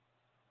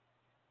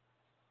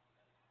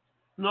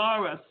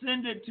 Laura,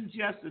 send it to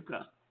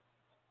Jessica.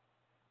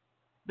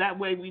 That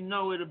way we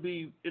know it'll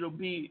be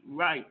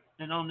right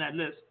and on that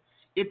list.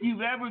 If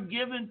you've ever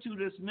given to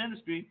this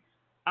ministry,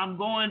 I'm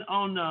going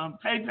on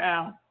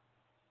PayPal,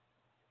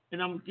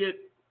 and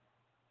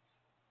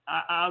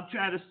I'll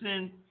try to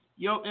send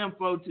your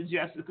info to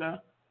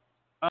Jessica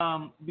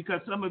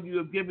because some of you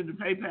have given to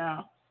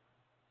PayPal.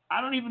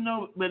 I don't even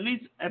know, but at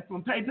least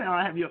from PayPal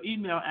I have your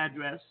email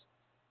address.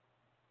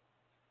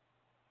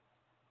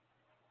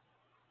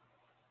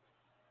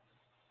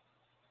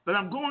 But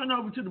I'm going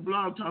over to the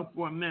Blog Talk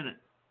for a minute.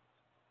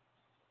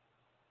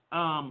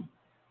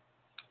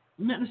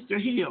 Minister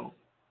Hill.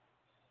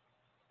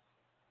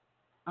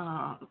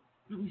 Let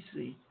me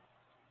see.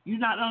 You're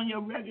not on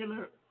your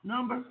regular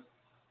number?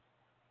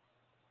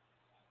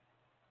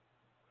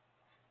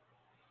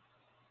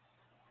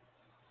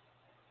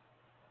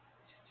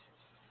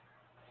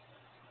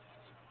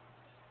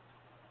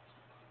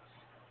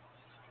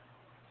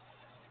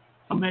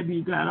 Or maybe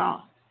you got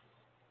off.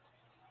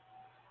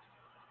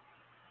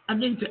 I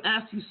need to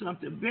ask you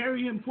something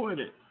very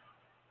important.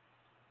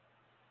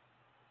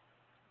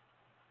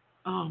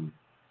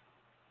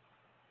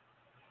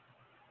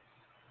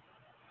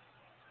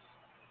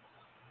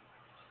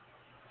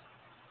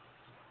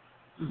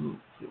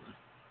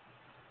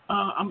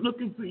 I'm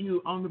looking for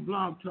you on the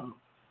Blog Talk.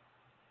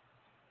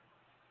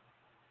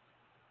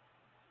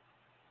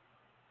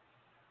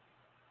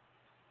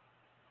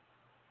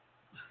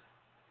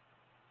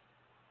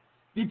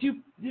 Did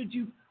you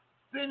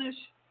finish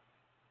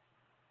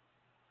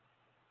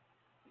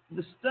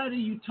the study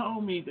you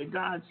told me that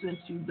God sent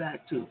you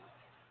back to?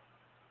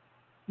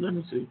 Let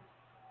me see.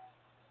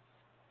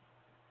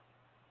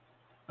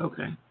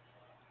 Okay.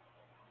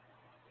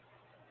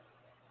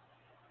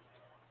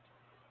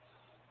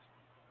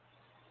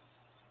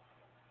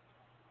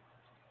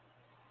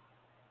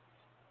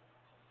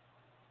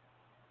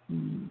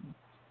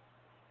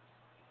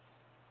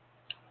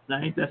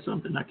 Now, ain't that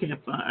something I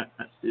can't find?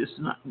 It's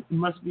not. It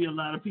must be a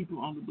lot of people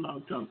on the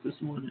blog talk this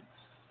morning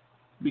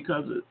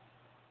because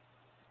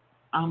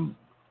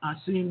I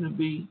seem to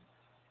be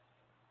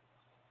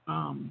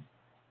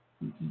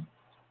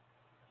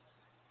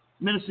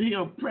Minister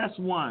Hill. Press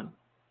 1.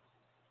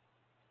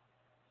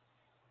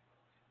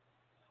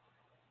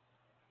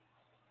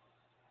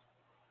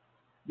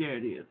 There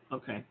it is.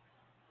 Okay.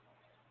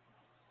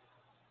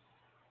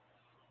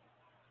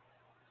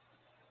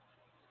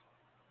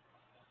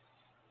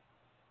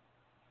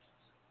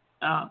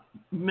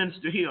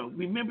 Minister Hill,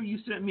 remember you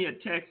sent me a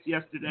text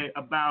yesterday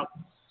about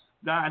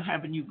God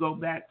having you go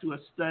back to a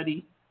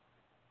study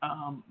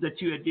that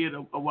you had did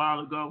a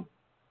while ago?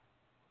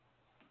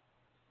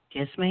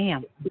 Yes,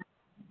 ma'am.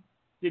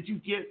 Did you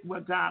get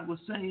what God was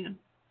saying?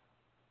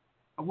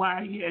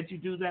 Why he had you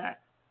do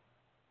that?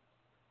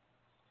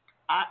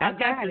 I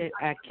got it.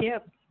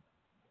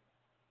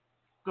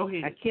 Go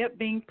ahead. I kept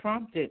being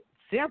prompted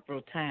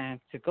several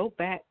times to go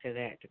back to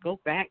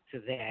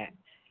that.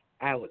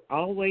 I would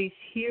always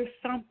hear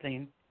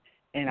something,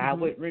 and I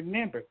would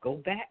remember, go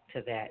back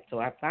to that. So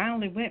I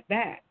finally went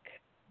back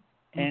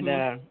and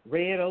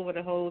read over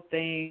the whole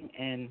thing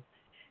and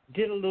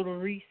did a little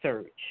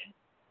research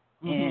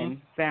and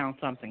found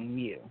something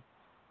new.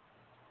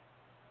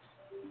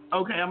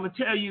 Okay, I'm going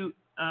to tell you,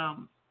 I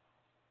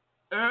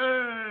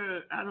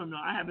don't know.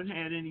 I haven't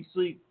had any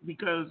sleep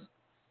because,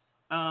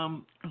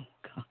 Oh,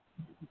 God.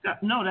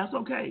 no, that's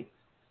okay.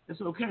 It's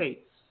okay.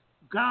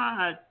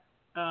 God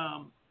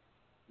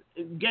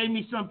gave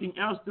me something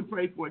else to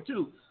pray for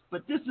too.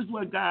 But this is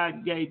what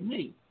God gave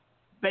me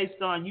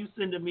based on you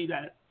sending me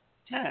that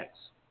text.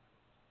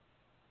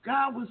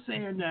 God was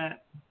saying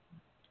that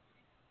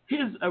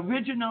his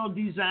original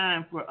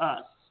design for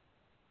us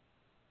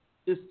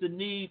is to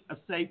need a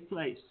safe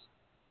place.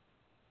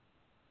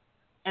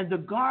 And the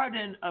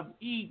Garden of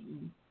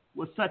Eden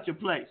was such a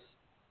place.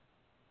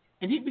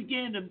 And he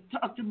began to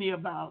talk to me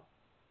about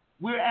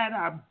we're at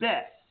our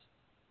best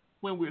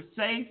when we're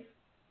safe,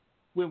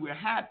 when we're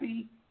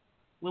happy,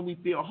 when we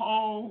feel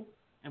whole,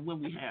 and when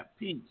we have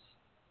peace.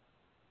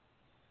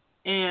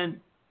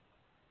 And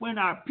when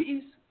our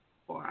peace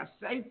or our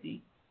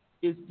safety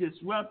is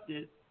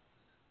disrupted,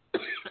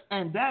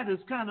 and that is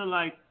kind of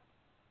like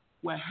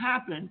what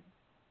happened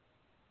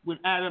when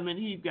Adam and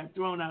Eve got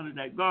thrown out of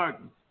that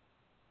garden.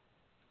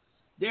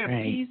 Their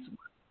peace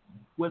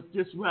was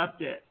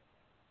disrupted.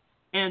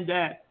 And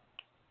that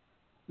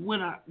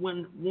when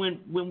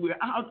we're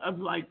out of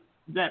like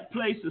that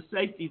place of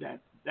safety,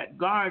 that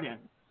garden,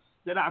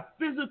 that our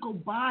physical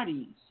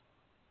bodies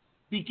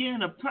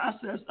begin a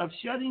process of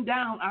shutting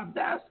down our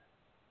best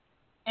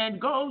and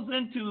goes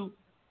into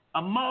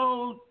a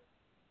mode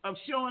of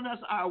showing us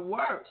our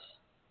worst.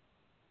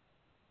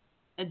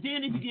 And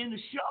then he began to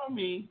show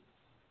me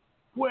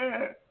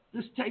where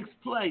this takes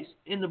place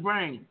in the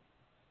brain.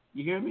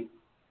 You hear me?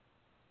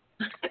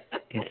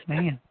 Yes,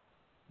 ma'am.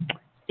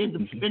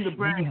 in the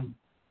brain. Ma'am.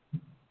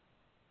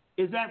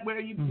 Is that where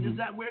you is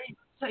that where he's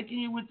taking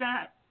you with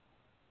that?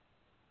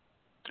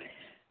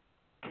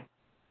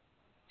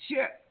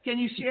 Share. Can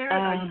you share?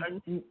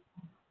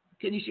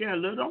 Can you share a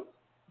little?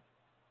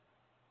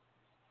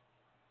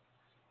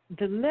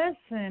 The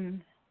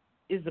lesson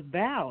is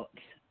about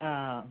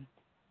Adam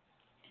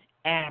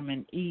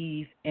and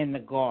Eve in the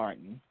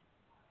garden.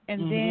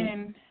 And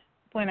then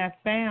when I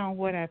found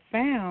what I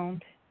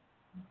found,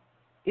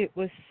 it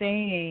was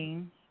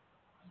saying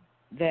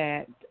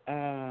that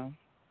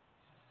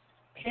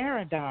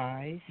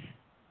paradise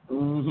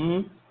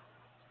was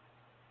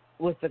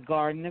the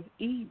Garden of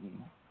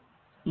Eden.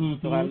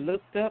 So I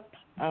looked up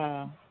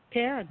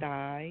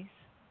paradise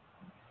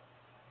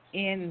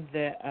in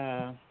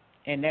that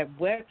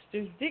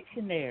Webster's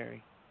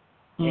dictionary,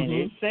 and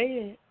it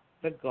said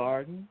the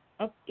Garden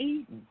of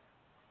Eden.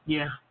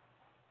 Yeah.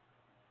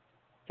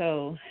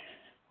 So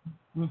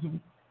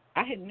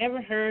I had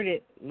never heard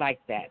it like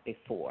that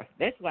before.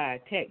 That's why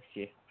I text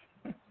you.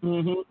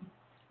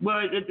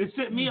 Well, it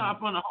sent me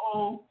off on a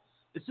whole.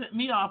 It sent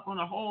me off on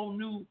a whole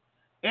new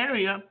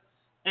area,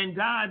 and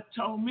God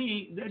told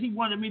me that He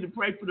wanted me to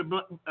pray for the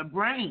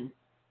brain.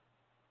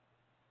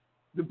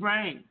 The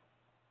brain.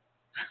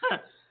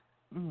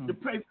 To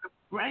pray for the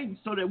brain,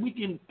 so that we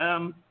can,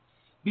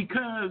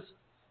 because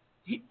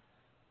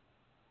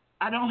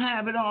I don't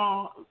have it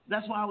all.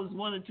 That's why I was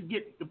wanting to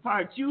get the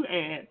parts you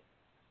had.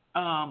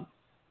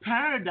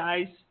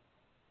 Paradise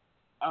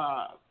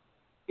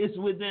is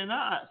within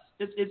us.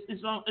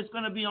 It's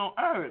going to be on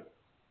earth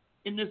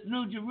in this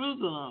New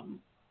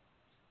Jerusalem.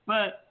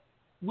 But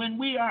when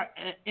we are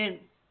in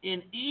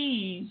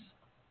ease,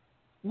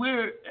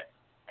 we're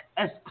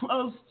as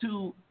close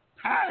to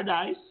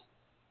paradise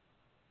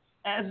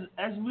as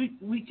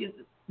we can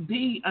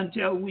be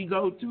until we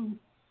go to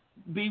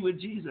be with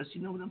Jesus.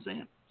 You know what I'm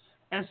saying?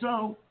 And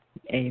so,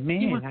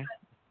 Amen. He was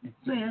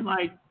saying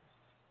like,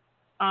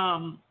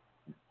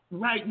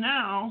 right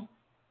now,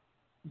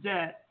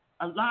 that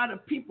a lot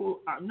of people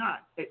are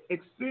not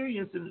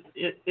experiencing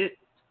it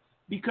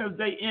because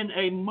they in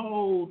a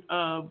mode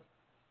of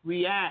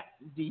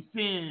react,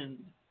 defend,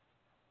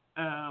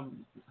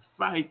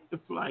 fight the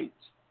flight,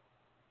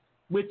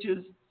 which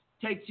is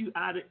takes you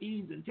out of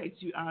ease and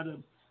takes you out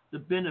of the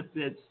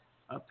benefits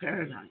of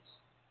paradise.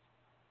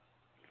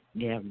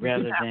 Yeah,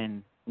 rather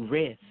than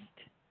rest.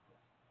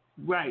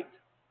 Right.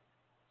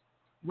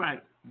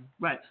 But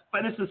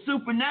it's a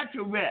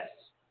supernatural rest.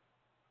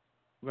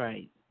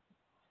 Right.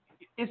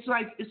 It's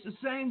the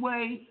same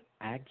way.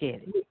 I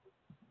get it.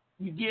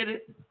 You get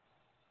it?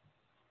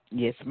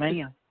 Yes,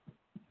 ma'am.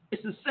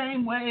 It's the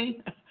same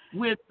way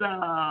with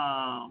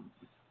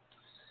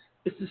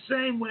it's the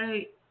same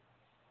way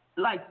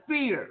like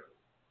fear.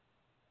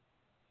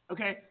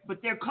 Okay,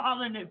 but they're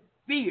calling it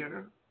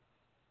fear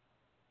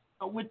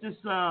with this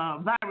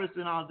virus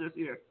and all this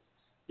here.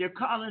 They're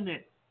calling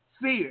it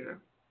fear,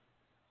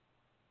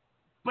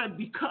 but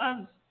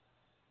because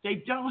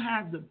they don't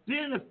have the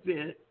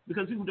benefit,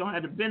 because people don't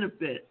have the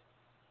benefit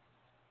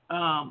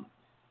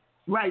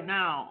right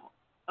now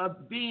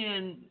of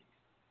being,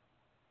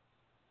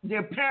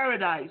 their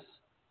paradise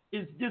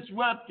is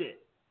disrupted.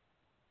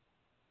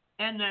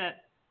 And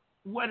that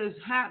what is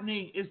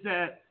happening is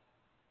that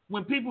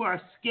when people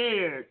are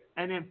scared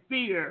and in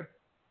fear,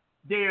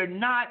 they're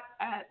not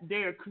at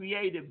their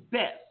creative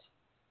best.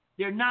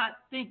 They're not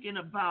thinking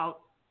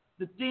about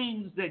the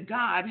things that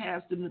God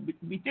has to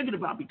be thinking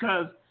about,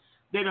 because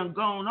they done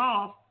gone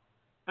off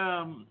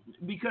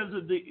because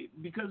of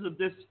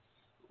this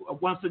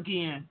once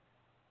again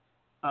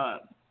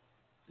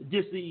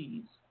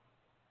dis-ease.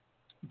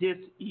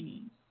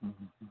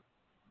 Mm-hmm.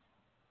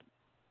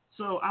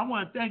 So I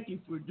want to thank you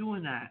for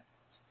doing that.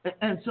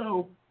 And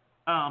so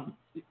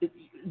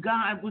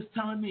God was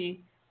telling me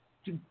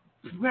to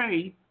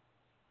pray.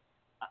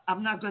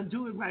 I'm not going to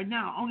do it right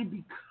now, only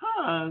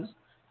because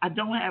I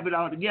don't have it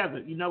all together.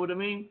 You know what I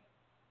mean?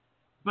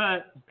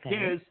 But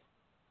there's,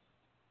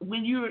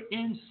 when you're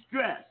in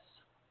stress,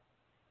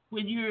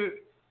 when you're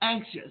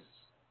anxious,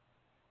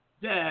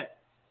 that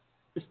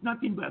it's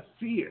nothing but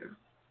fear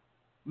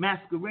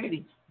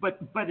masquerading, but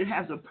it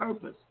has a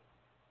purpose.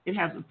 It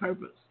has a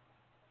purpose.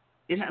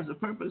 It has a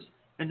purpose,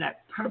 and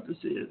that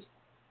purpose is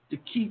to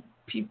keep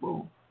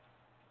people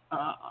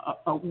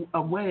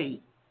away,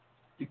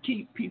 to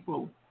keep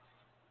people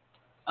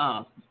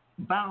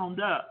bound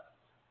up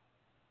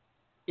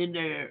in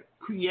their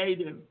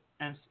creative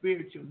and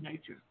spiritual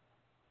nature.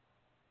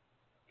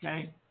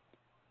 Okay?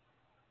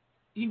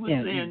 He was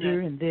saying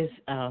during this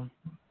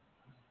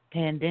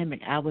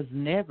pandemic, I was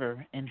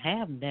never and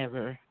have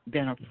never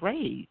been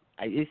afraid.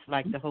 It's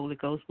like the Holy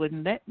Ghost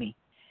wouldn't let me.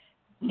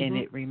 Mm-hmm. And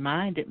it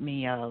reminded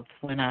me of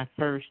when I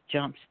first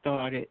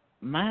jump-started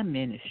my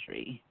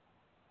ministry.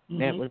 Mm-hmm.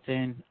 That was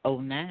in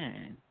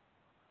 2009.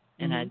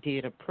 And I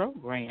did a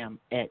program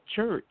at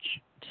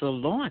church to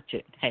launch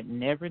it. Had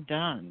never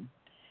done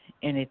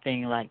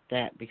anything like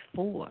that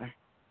before.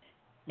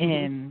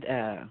 And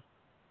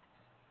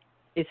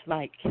it's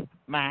like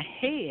my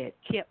head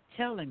kept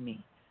telling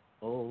me,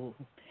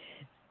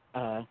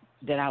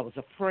 that I was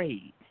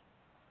afraid.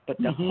 But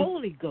the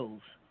Holy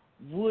Ghost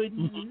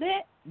wouldn't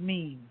let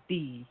me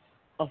be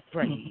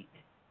afraid.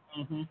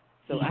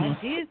 So I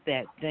did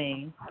that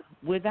thing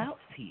without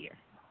fear.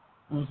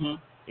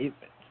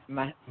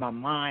 My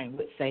mind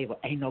would say, well,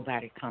 ain't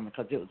nobody coming,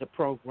 because it was a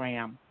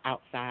program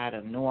outside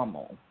of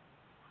normal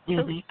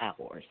church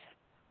hours.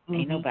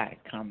 Ain't nobody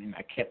coming.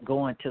 I kept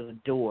going to the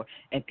door,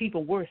 and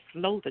people were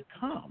slow to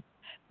come,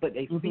 but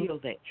they feel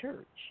that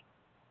church.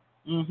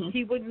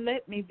 He wouldn't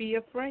let me be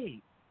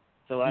afraid.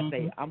 So I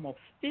say, I'm going to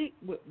stick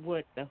with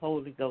what the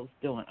Holy Ghost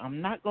doing. I'm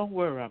not going to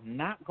worry. I'm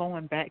not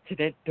going back to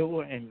that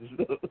door and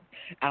look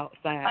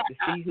outside to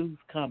see who's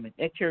coming.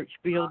 That church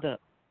filled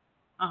up.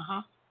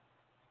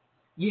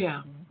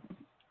 Yeah.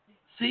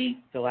 See?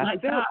 So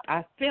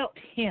I felt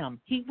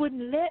him. He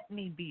wouldn't let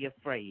me be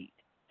afraid.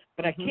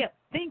 But I kept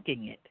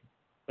thinking it.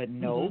 But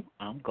no,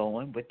 I'm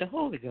going with the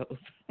Holy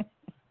Ghost.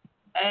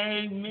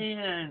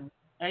 Amen.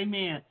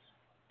 Amen.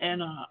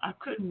 And I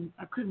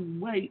couldn't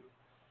wait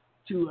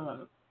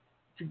to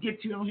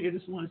get you on here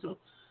this morning,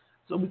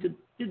 so we could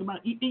think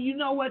about. And you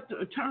know what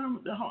the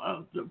term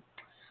the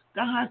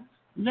God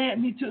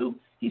led me to?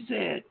 He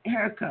said,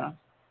 Erica.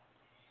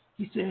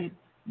 He said,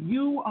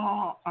 you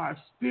all are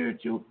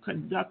spiritual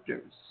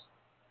conductors.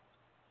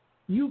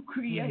 You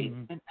create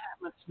an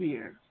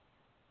atmosphere.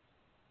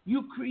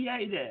 You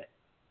create it.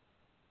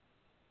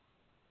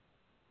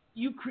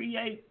 You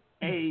create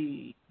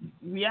a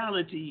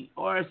reality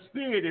or a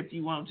spirit, if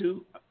you want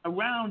to,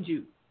 around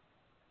you.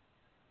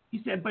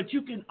 He said, but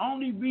you can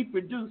only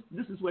reproduce,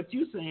 this is what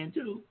you're saying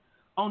too,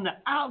 on the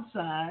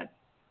outside,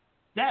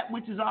 that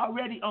which is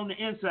already on the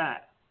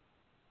inside.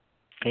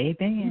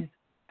 Amen.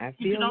 I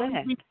feel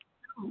that.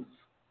 Reproduce,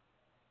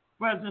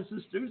 brothers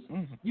and sisters,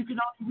 you can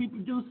only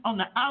reproduce on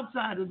the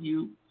outside of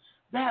you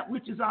that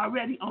which is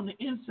already on the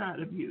inside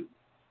of you.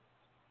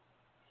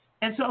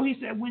 And so he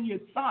said, when your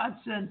thoughts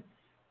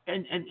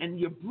and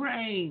your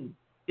brain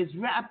is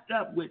wrapped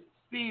up with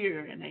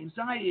fear and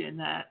anxiety and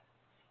that,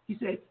 he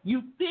said,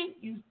 you think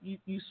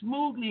you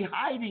smoothly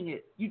hiding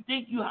it. You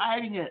think you're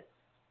hiding it.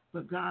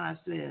 But God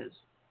says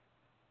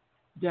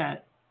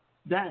that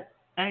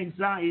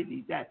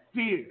anxiety, that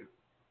fear,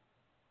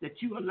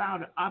 that you allow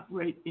to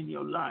operate in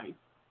your life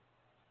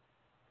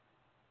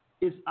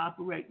is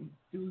operating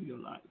through your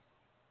life.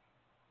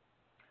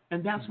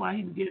 And that's why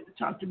he began to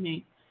talk to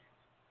me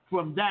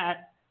from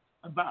that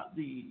about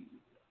the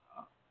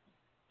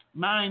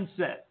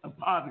mindset of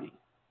poverty.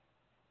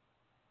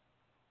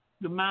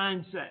 The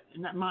mindset,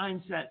 and that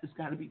mindset has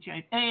got to be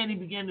changed. And he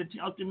began to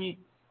talk to me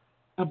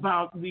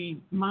about the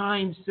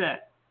mindset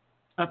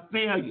of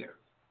failure,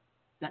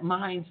 that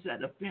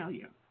mindset of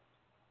failure.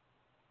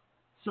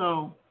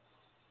 So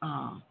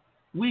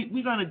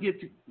we're gonna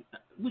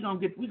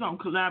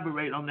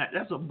collaborate on that.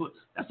 That's a book.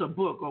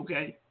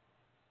 Okay.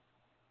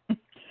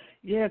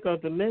 Yeah, because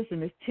the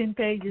lesson is 10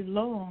 pages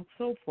long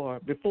so far.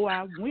 Before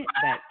I went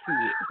back to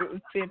it, it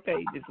was 10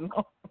 pages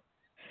long.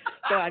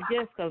 So I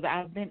guess because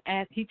I've been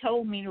asked, he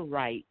told me to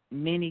write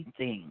many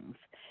things,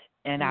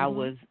 and I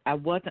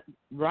wasn't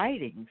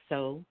writing.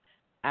 So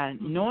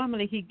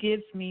normally he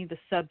gives me the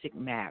subject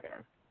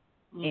matter,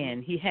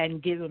 and he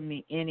hadn't given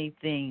me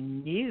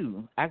anything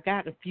new. I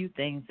got a few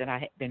things that I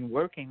had been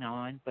working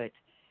on, but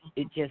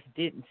it just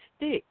didn't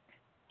stick.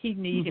 He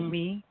needed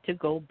me to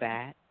go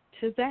back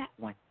to that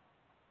one.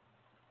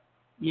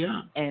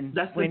 Yeah. And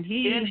when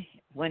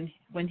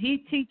he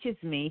teaches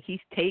me,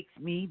 he takes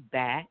me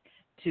back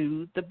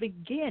to the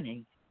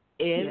beginning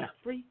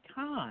every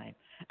time.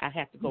 I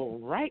have to go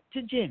right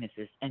to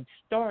Genesis and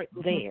start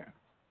there.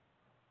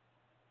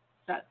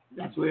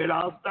 That's where it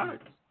all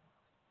starts.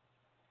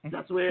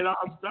 That's where it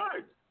all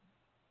starts.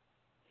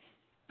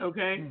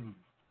 Okay?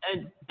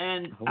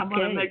 And I'm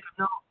going to make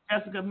a note.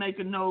 Jessica, make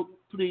a note,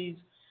 please.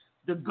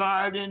 The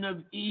Garden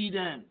of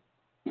Eden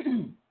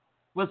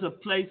was a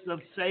place of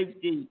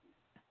safety.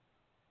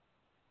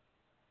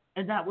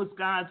 And that was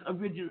God's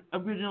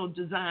original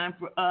design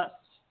for us,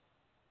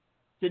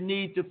 to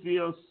need to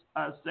feel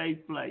a safe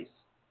place.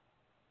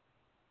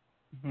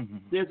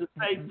 There's a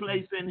safe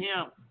place in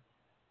Him.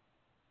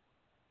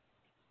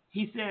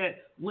 He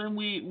said, when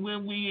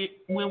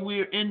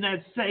we're in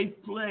that safe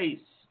place.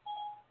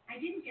 I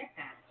didn't get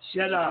that.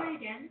 Shut up. Try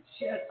again.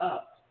 Shut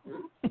up.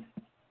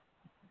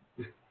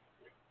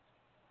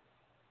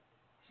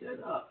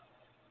 Shut up.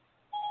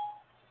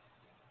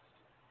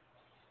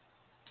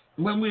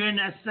 When we're in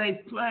that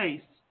safe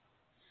place,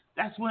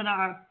 that's when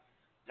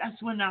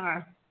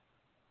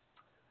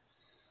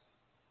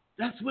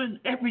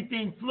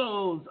everything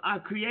flows, our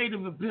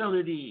creative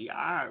ability,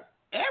 our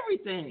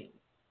everything.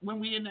 When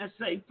we're in that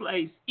safe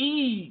place,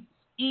 ease.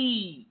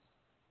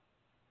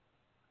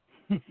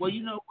 Well,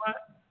 you know what?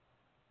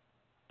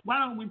 Why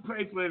don't we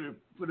pray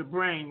for the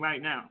brain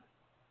right now?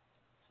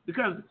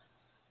 Because,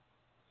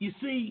 you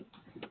see,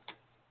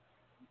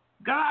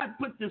 God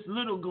put this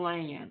little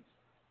gland.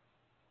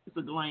 It's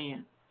a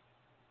gland.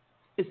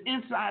 It's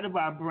inside of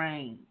our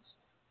brains.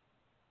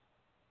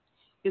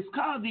 It's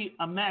called the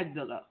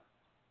amygdala.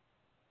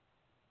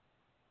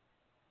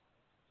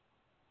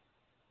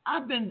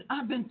 I've been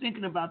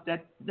thinking about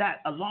that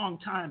a long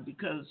time,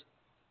 because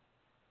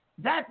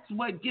that's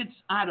what gets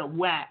out of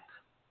whack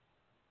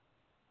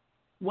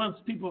once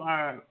people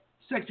are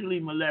sexually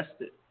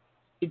molested.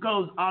 It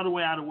goes all the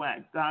way out of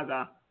whack.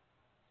 Gaga.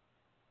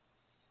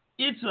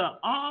 It's an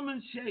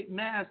almond-shaped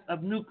mass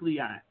of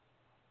nuclei,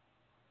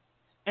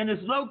 and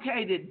it's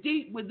located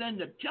deep within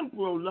the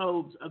temporal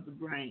lobes of the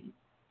brain.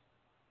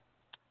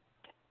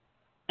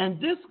 And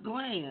this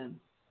gland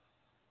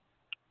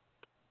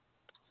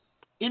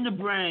in the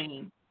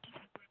brain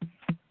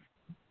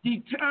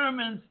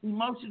determines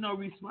emotional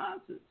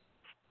responses,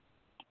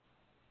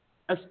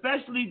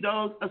 especially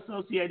those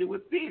associated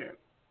with fear.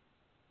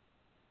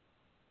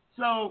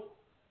 So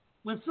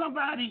when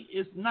somebody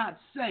is not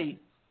safe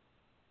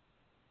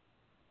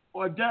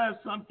or does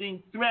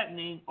something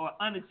threatening or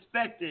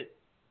unexpected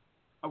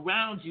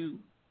around you,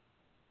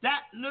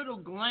 that little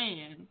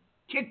gland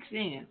kicks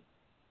in,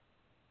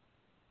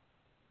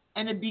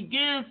 and it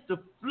begins to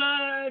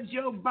flood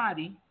your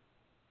body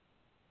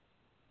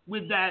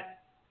with that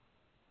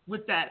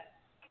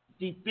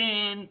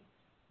defend,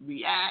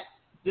 react,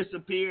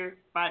 disappear,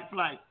 fight,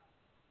 flight.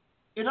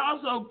 It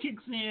also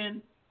kicks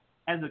in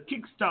as a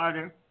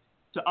kickstarter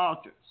to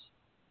altars.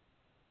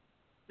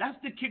 That's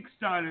the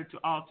kickstarter to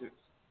altars.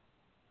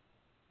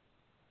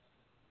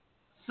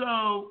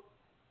 So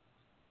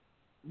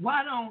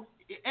why don't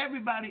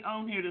everybody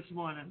on here this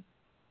morning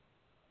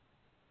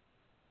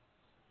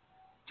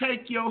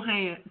take your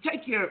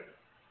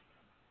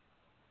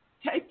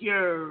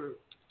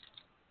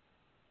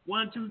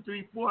 1, 2,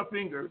 3, 4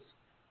 fingers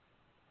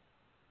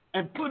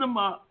and put them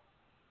up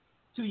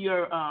to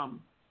your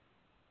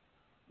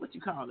what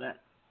you call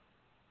that?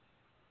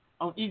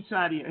 On each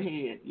side of your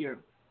head, your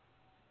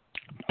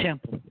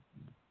temple.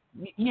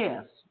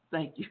 Yes,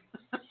 thank you.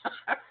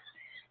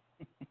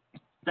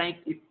 Thank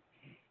you.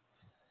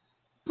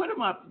 Put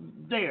them up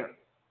there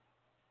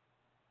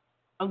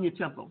on your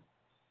temple.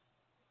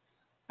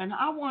 And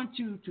I want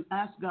you to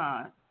ask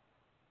God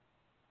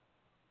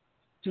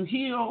to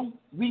heal,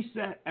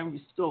 reset, and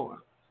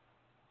restore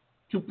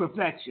to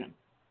perfection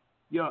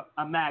your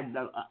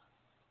amygdala.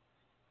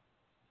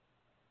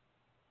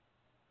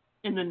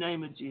 In the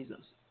name of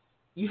Jesus.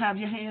 You have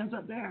your hands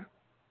up there?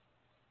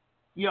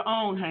 your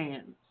own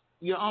hands,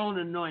 your own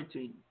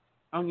anointing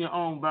on your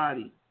own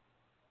body.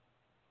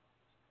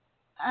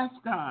 Ask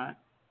God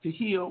to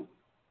heal,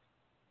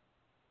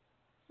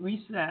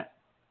 reset,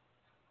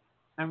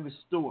 and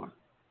restore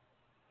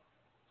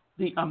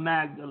the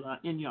amygdala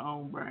in your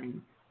own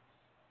brain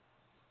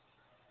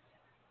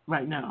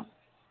right now.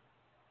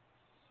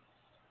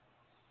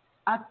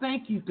 I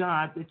thank you,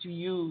 God, that you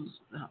used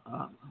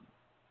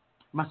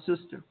my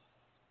sister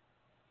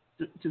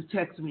to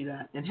text me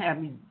that and have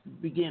me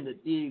begin to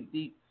dig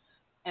deep.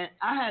 And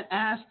I had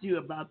asked you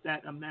about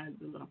that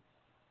amygdala.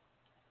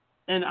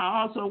 And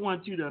I also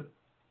want you to,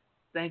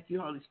 thank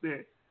you, Holy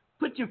Spirit,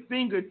 put your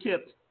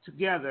fingertips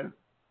together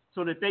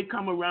so that they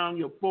come around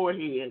your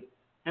forehead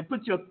and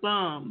put your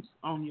thumbs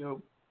on your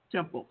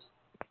temples.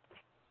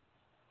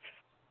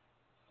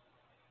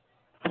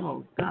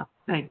 Oh, God,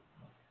 thank you.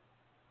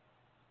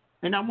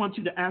 And I want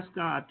you to ask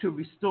God to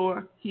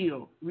restore,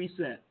 heal,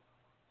 reset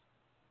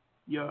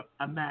your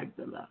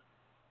amygdala.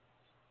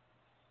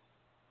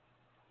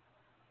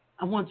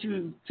 I want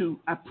you to,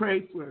 I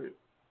pray for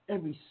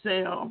every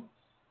cell.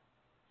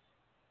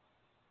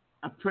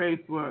 I pray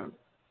for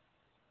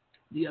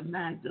the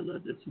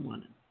amygdala this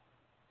morning.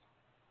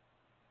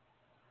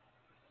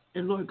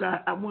 And Lord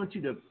God, I want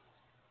you to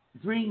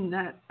bring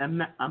that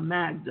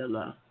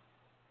amygdala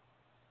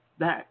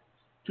back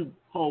to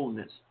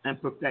wholeness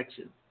and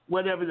perfection,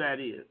 whatever that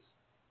is.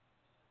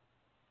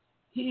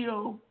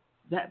 Heal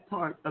that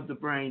part of the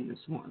brain this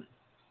morning.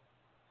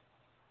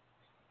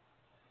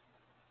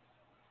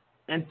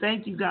 And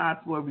thank you, God,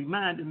 for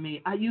reminding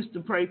me. I used to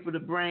pray for the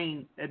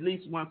brain at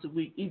least once a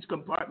week, each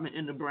compartment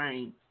in the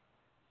brain.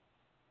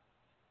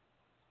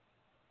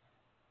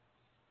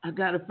 I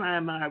got to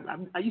find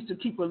I used to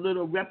keep a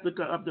little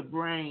replica of the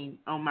brain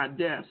on my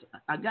desk.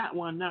 I got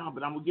one now,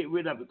 but I'm going to get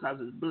rid of it because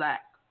it's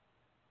black.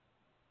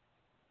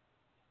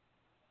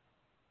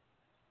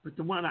 But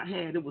the one I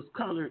had, it was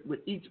colored with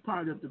each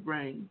part of the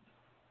brain.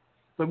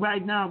 But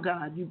right now,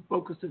 God, you're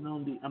focusing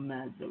on the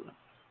amygdala.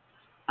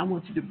 I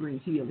want you to bring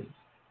healing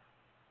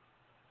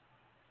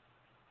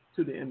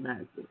to the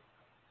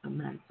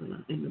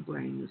amygdala in the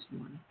brain this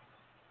morning.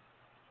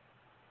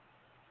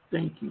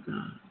 Thank you,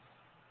 God.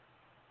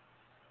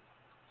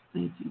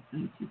 Thank you,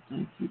 thank you,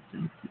 thank you,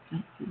 thank you,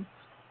 thank you.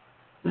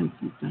 Thank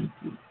you, thank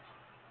you.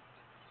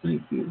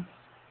 Thank you.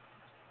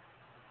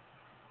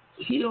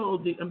 Heal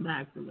the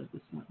amygdala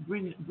this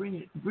morning.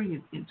 Bring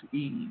it into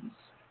ease.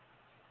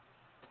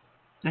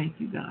 Thank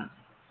you, God.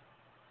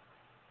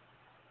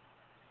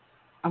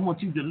 I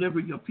want you to deliver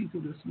your people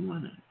this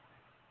morning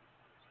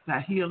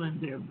by healing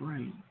their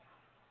brain.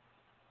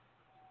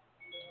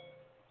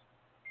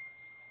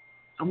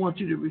 I want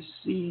you to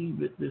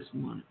receive it this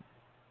morning.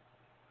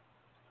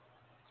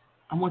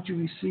 I want you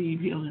to receive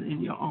healing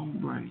in your own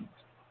brain.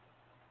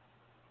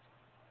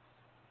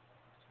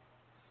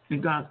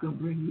 And God's going to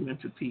bring you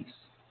into peace.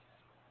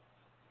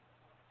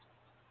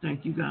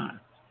 Thank you, God.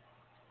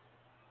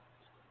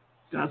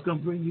 God's going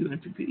to bring you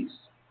into peace.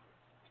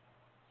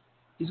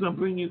 He's going to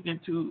bring you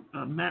into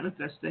a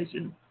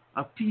manifestation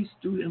of peace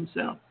through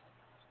himself.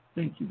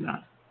 Thank you,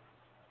 God.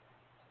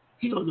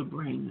 Heal the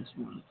brain this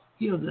morning.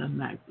 Heal the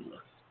amygdala.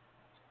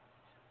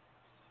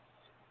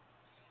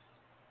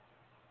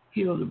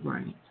 Heal the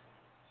brain.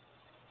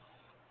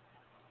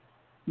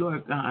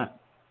 Lord God,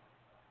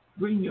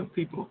 bring your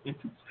people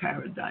into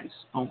paradise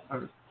on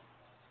earth,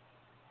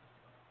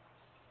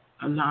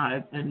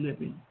 alive and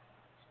living.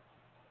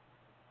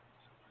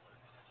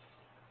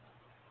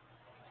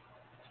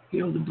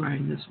 Heal the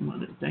brain this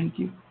morning. Thank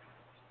you.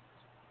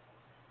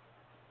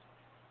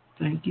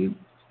 Thank you.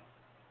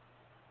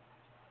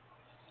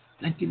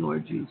 Thank you,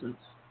 Lord Jesus.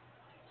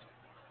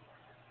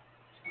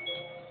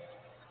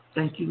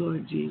 Thank you,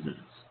 Lord Jesus.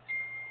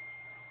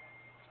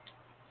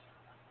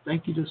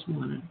 Thank you this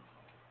morning.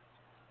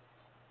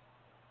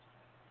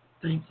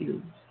 Thank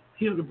you.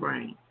 Heal the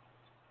brain.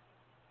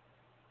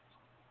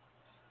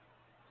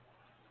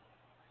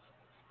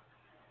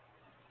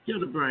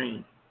 Heal the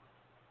brain.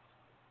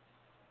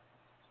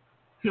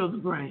 Heal the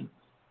brain.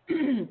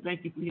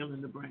 Thank you for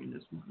healing the brain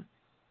this morning.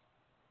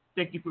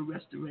 Thank you for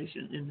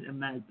restoration in the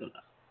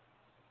amygdala.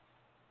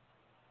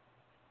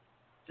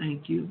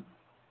 Thank you.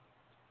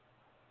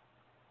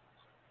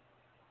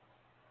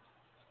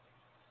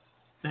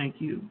 Thank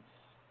you.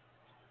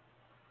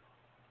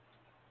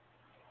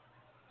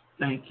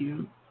 Thank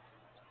you.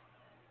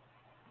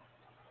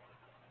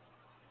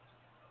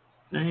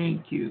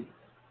 Thank you.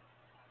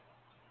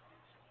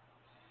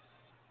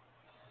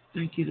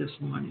 Thank you this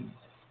morning.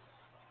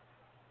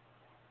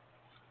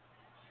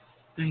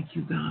 Thank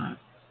you, God.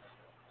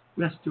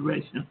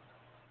 Restoration.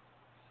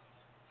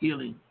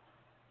 Healing.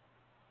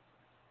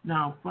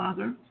 Now,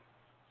 Father,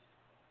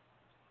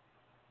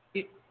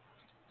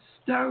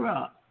 stir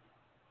up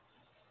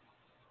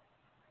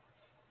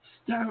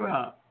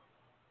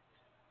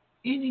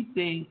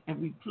anything and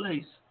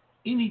replace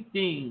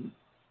anything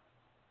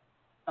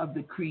of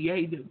the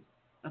creative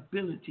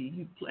ability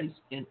you place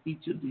in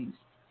each of these,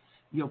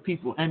 your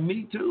people. And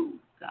me too,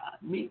 God,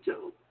 me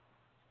too.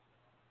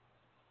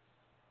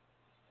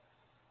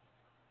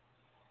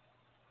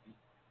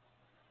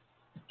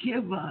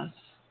 Give us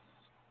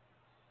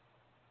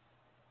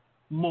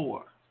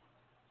more.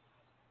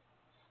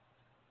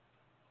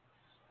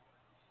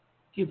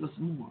 Give us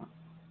more.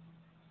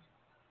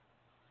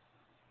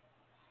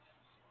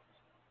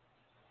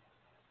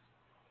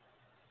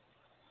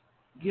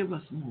 Give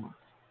us more.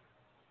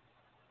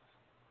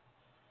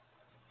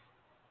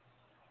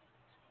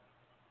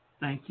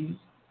 Thank you.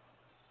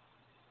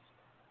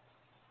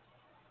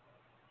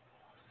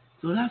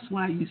 So that's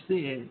why you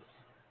said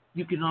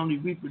you can only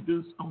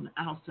reproduce on the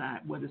outside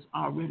what is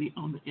already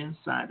on the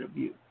inside of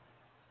you.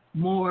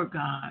 More,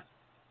 God.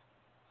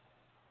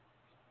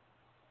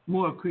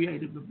 More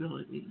creative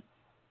ability.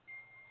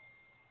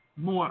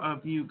 More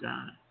of you,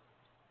 God.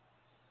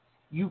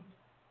 You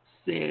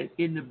said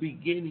in the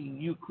beginning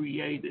you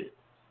created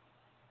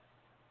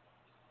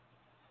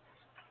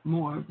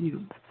more of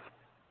you.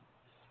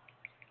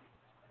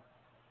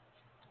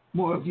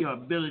 More of your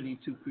ability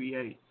to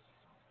create.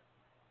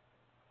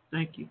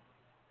 Thank you.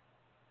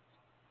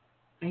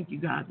 Thank you,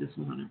 God, this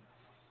morning.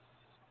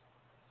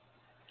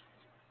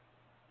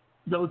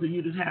 Those of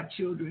you that have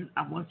children,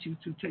 I want you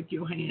to take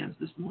your hands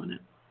this morning.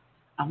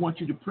 I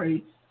want you to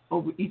pray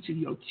over each of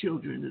your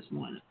children this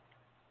morning.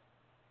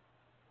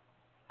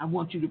 I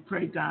want you to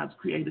pray God's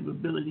creative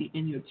ability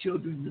in your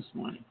children this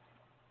morning.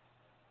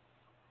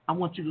 I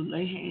want you to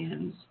lay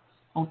hands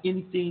on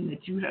anything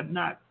that you have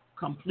not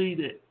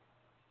completed.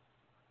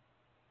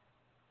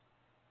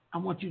 I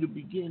want you to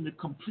begin to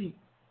complete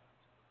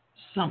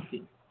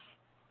something.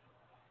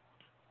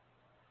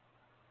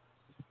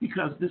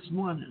 Because this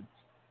morning,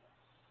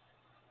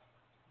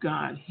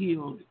 God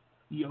healed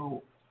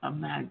your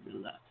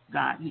amygdala.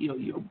 God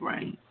healed your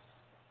brain.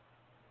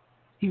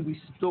 He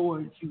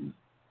restored you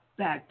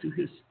back to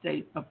his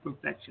state of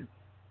perfection.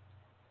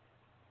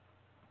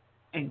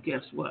 And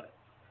guess what?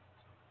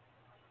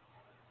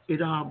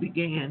 It all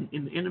began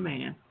in the inner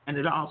man, and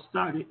it all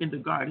started in the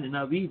Garden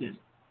of Eden.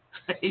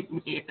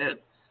 Amen.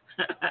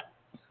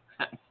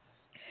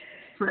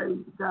 Praise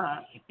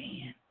God.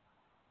 Amen.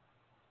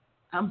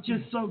 I'm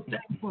just so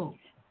thankful.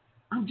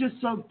 I'm just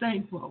so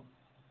thankful.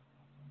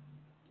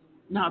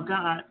 Now,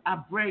 God, I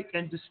break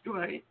and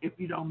destroy, if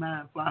you don't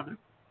mind, Father,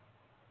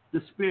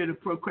 the spirit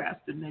of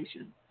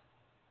procrastination,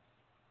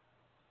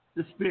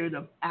 the spirit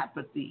of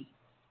apathy,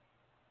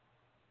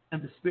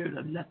 and the spirit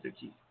of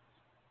lethargy.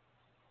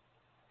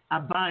 I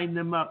bind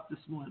them up this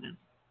morning.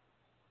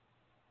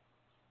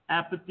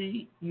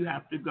 Apathy, you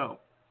have to go.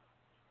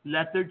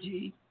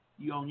 Lethargy,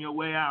 you're on your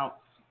way out.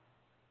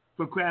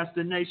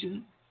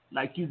 Procrastination,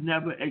 like you've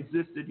never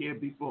existed here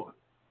before.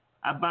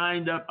 I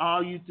bind up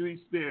all you three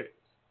spirits,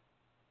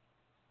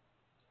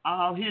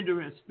 all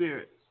hindrance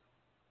spirits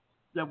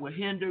that will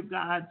hinder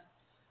God's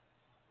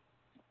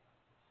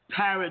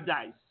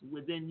paradise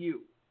within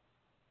you.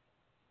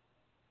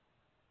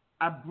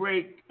 I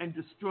break and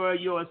destroy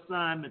your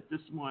assignment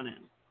this morning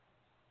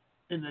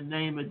in the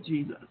name of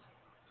Jesus.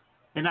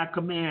 And I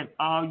command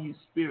all you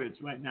spirits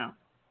right now,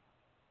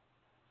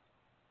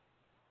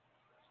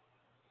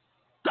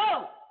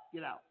 go!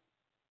 Get out.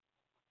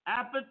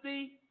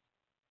 Apathy,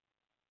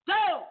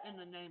 go in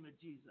the name of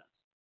Jesus.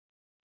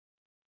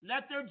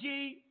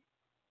 Lethargy,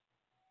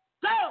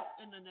 go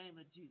in the name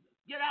of Jesus.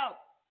 Get out.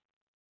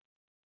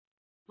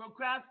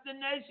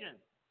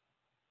 Procrastination,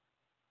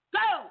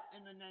 go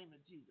in the name of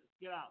Jesus.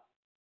 Get out.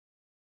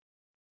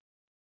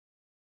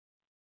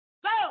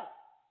 Go!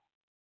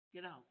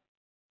 Get out.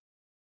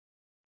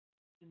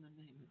 In the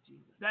name of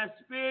Jesus. That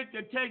spirit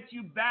that takes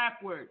you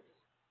backwards.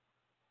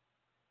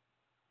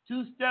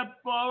 2 steps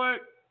forward,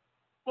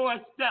 4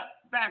 steps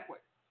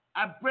backward.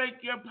 I break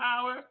your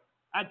power.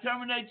 I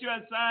terminate your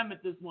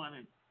assignment this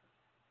morning.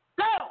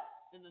 Go!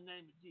 In the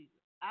name of Jesus.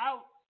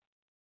 Out.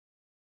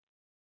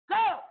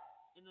 Go!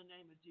 In the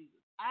name of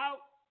Jesus.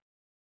 Out.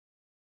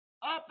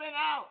 Up and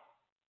out.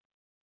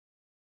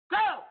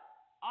 Go!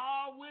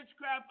 All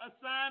witchcraft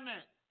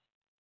assignments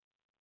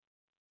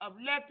of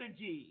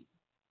lethargy,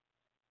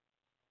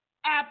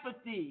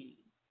 apathy,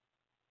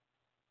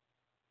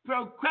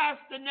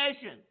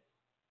 procrastination,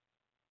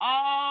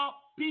 all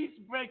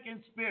peace-breaking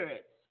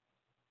spirits.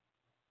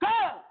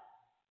 Go!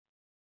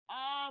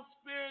 All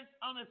spirits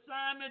on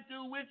assignment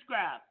through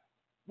witchcraft,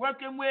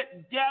 working with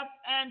deaf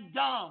and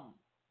dumb.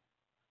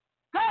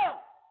 Go!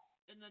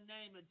 In the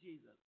name of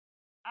Jesus.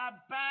 I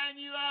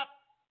bind you up.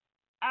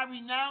 I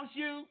renounce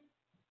you.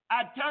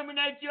 I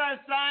terminate your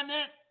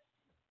assignment.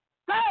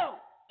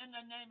 Go! In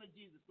the name of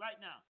Jesus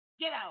right now.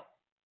 Get out.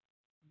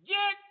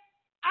 Get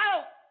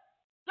out.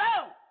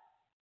 Go!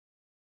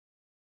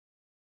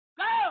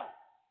 Go!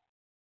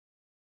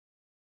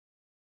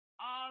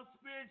 All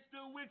spirits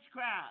through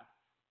witchcraft,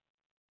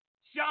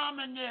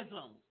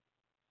 shamanism,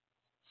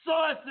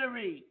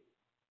 sorcery,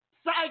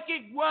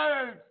 psychic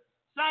words,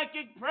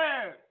 psychic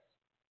prayers,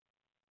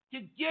 to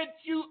get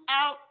you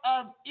out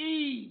of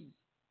ease,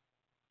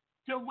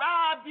 to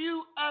rob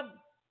you of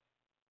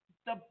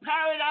the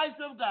paradise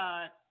of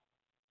God.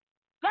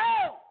 Go!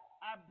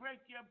 I break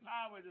your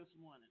power this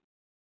morning.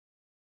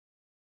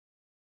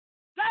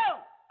 Go!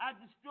 I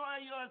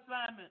destroy your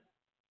assignment.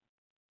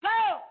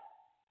 Go!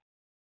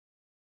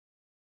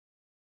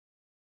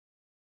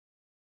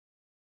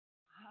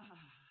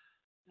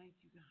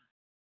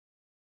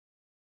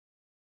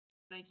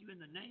 Thank you in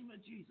the name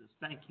of Jesus.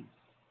 Thank you.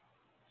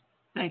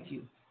 Thank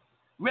you.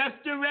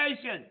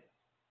 Restoration.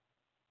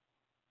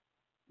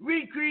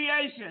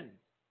 Recreation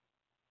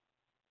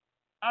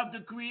of the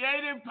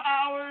creative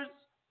powers,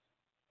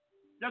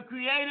 the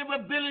creative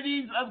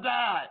abilities of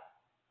God,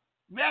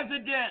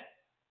 resident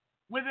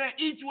within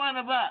each one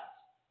of us.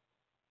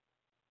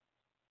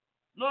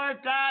 Lord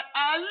God,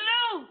 I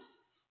loose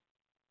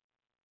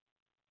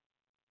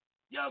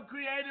your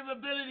creative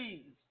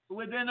abilities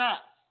within us.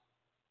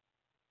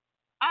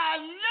 I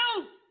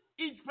loose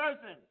each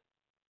person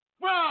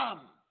from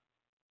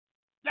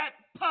that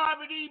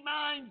poverty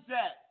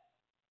mindset.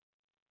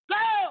 Go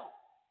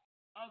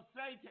of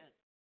Satan.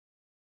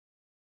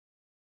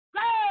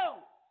 Go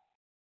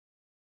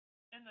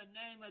in the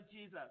name of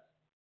Jesus.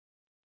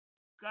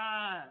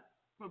 God,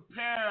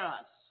 prepare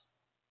us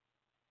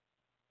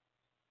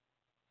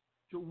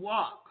to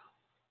walk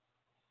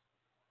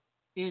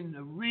in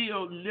the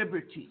real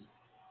liberty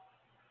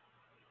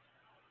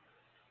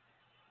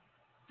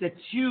that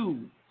you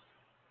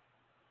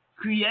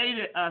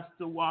created us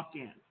to walk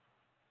in.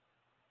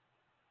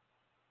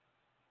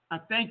 I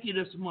thank you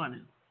this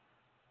morning.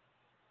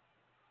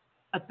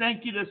 I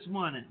thank you this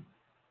morning.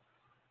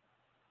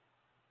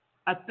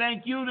 I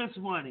thank you this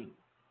morning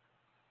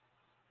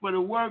for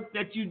the work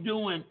that you're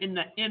doing in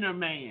the inner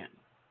man.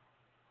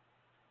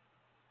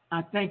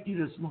 I thank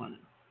you this morning.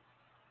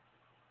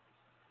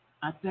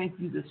 I thank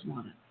you this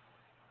morning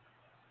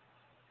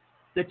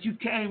that you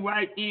came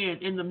right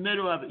in the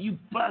middle of it. You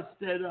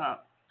busted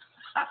up.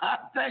 I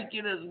thank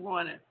you this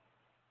morning.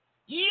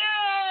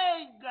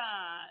 Yay,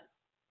 God.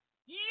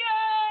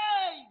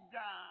 Yay,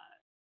 God.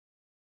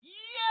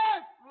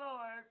 Yes,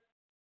 Lord.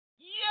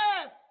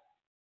 Yes.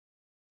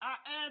 Our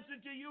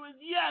answer to you is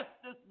yes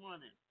this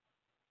morning.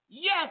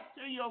 Yes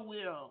to your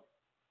will.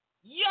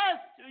 Yes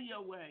to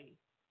your way.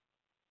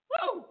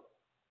 Woo!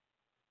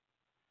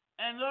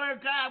 And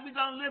Lord God, we're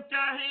going to lift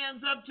our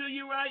hands up to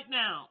you right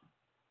now.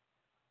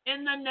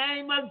 In the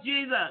name of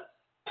Jesus.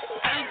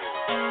 Thank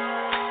you.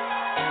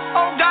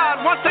 Oh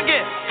God, once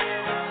again,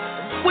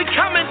 we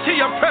come into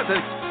your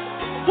presence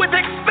with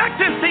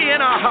expectancy in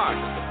our hearts.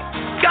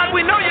 God,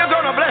 we know you're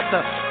going to bless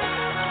us.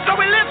 So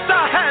we lift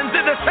our hands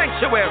in the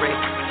sanctuary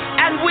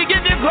and we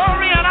give you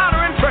glory and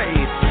honor and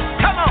praise.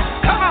 Come on,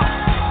 come on.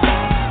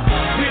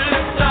 We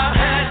lift our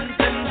hands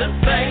in the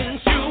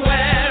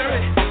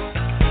sanctuary.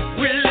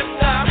 We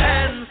lift our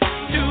hands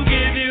to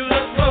give you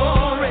the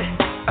glory.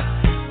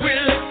 We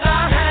lift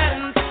our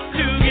hands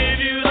to give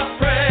you the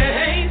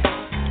praise.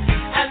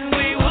 And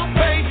we will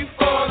praise you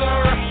for the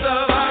rest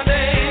of our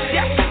days.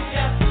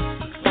 Yes.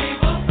 We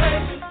will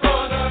praise you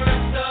for the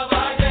rest of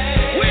our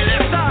days. We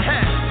lift our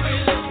hands. We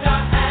lift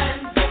our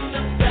hands in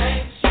the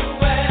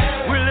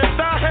sanctuary. We lift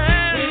our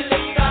hands. We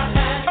lift our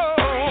hands. Oh.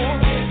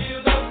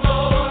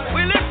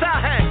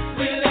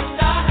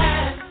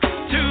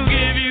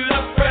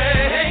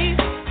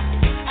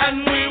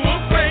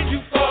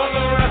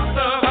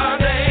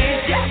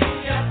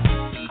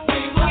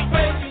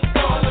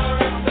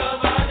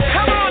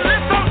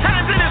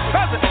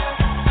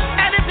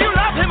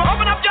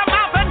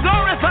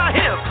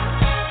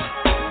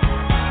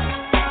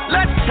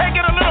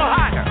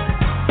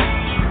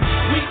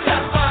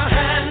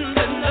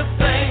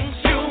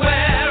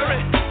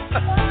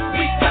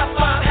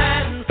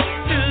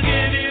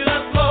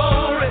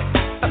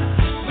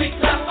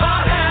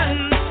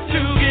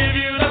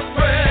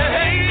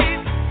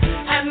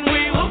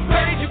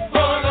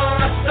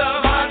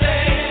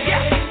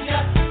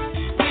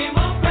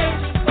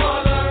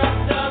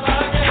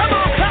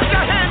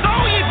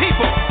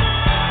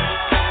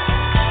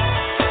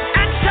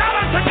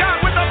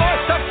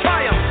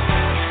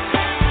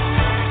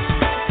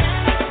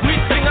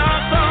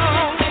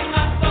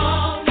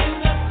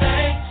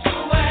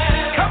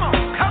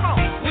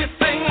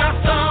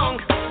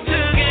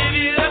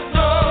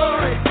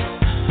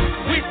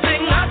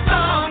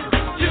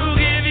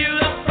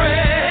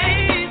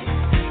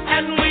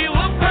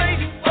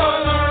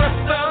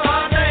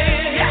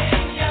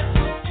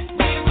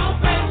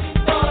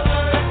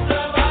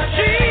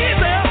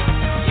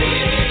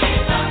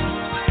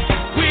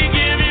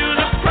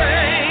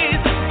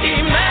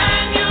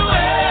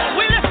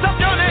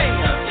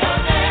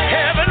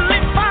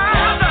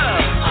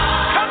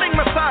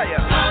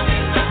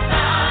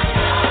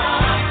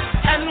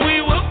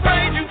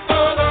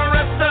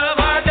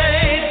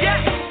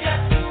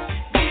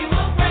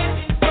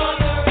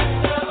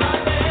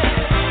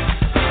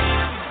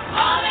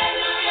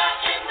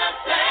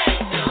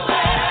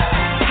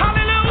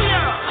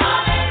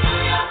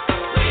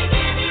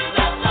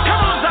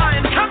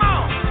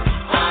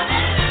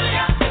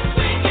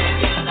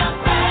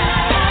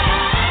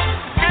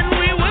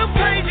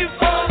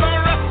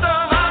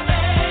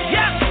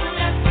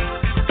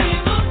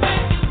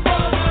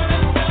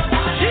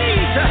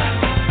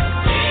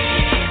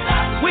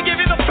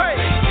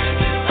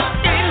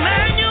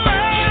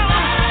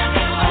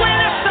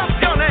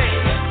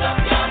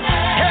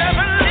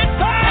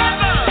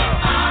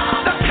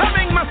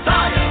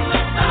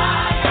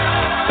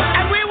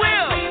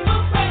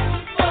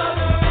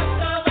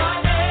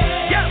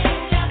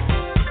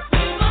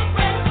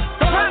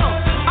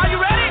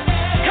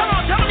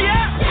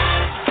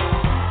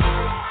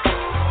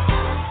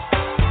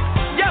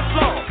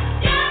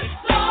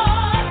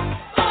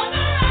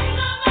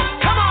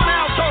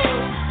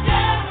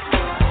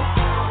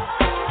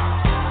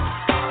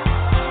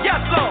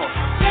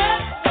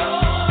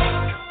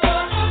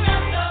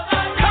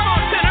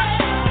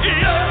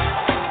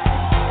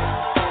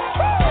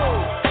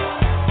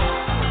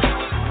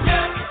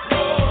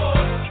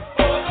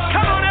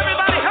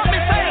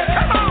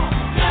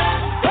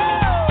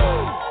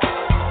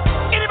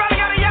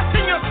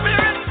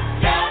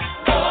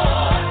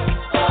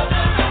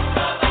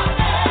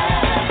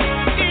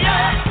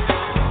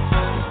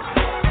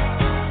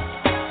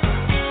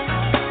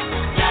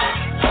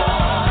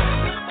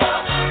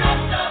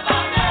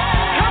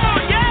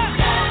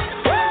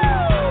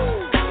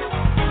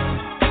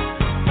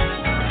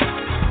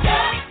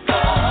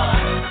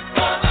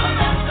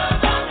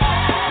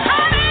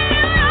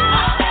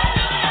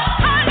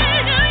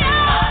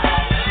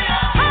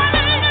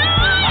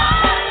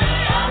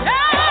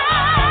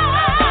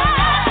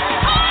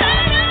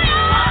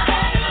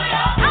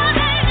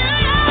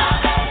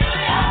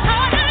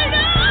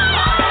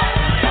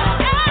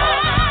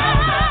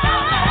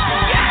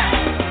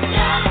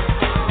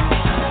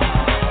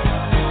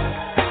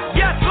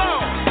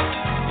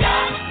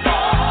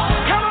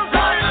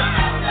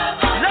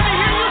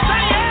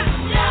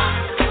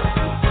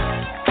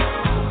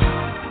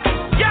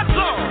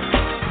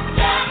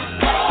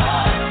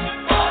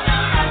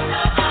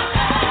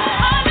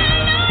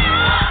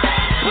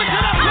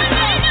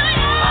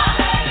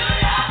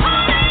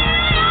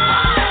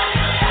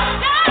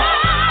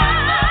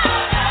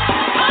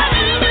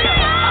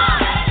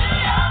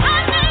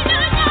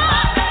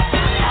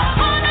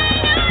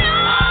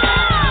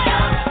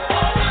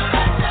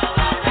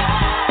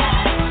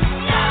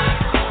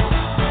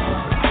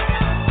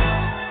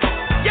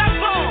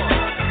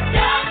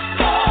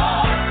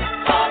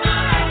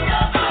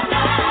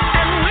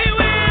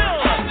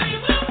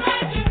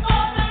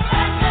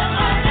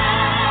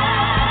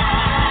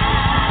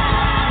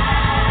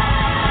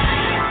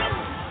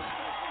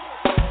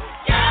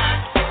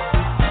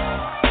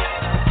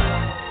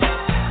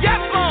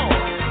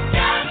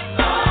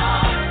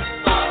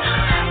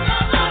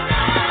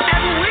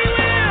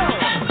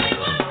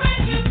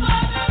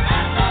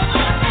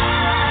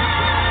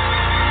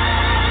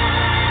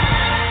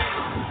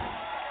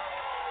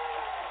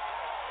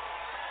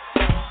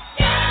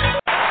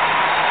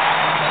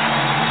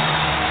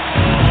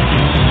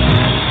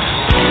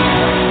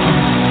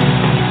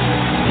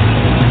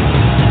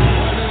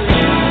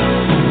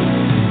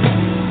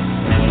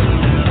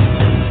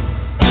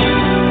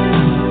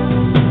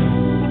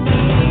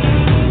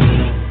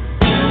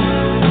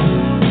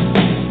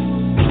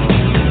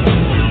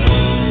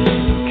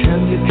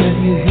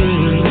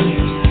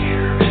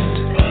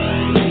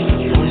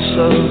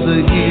 of the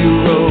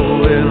hero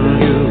in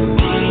you.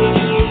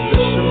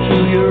 Listen to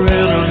your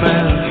inner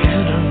man,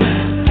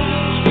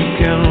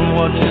 speaking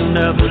what you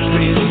never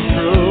dreamed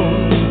through.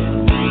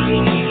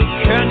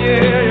 Can you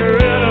hear your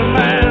inner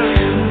man?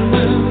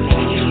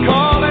 He's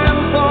calling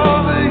for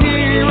the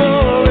hero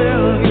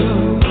in you.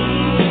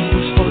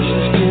 His voice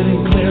is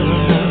getting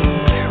clearer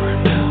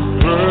now,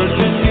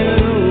 urging you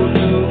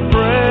to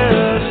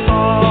press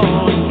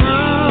on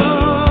through.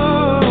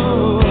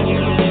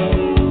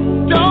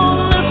 Don't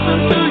listen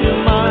to your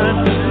mind,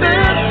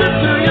 listen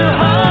to your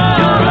heart.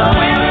 You're a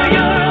winner,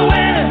 you're a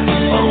winner,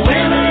 a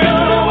winner,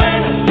 you're a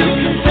winner. You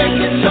can take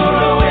it, you're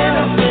a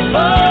winner. Oh,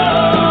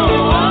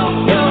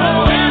 you're a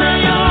winner,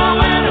 you're a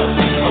winner,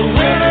 a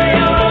winner,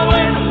 you're a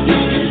winner. You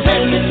can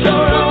take it,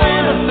 you're a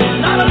winner.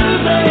 Not a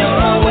loser,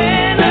 you're a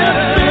winner.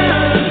 This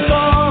is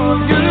for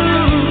you.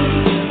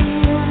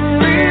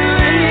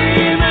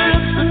 Believe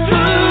it's the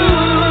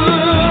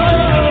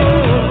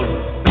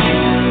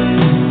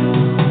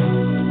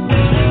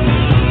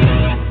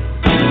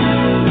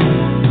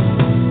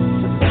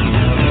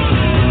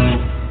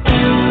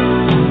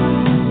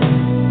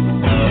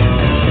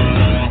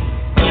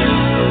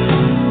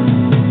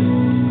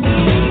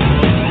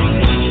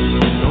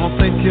Don't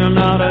think you're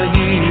not a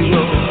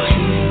hero.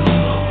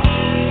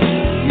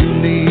 You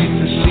need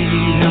to see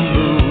him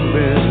move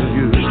in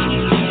you.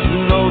 You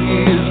know he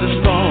is the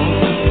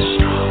strongest.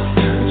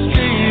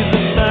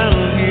 Jesus and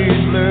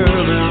he's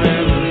living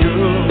in you.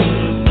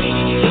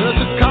 There's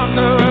a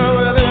conqueror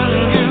within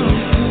you,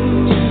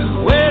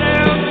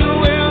 waiting to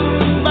win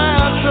the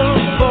battle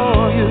for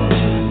you.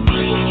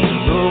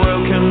 The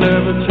world can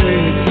never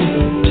take you.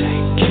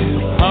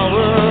 The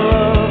power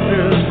of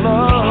his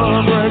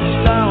love breaks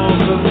down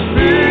the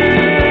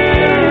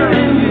fear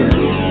in you.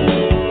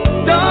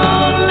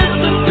 Don't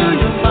listen to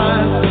your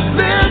mind,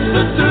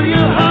 listen to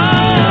your heart.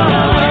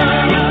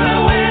 You're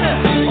a winner,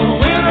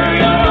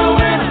 you're a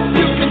winner.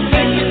 You can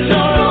take it, you're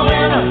a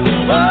winner.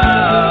 Oh,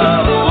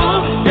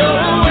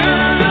 you're a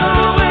winner, you're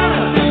a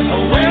winner, a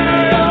winner,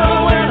 you're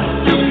a winner.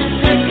 You can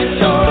take it,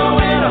 you're a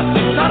winner.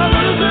 Not a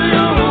loser,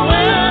 you're a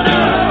winner.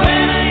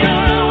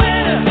 You're a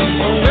winner,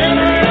 a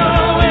winner, you're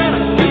a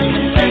winner. You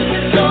can take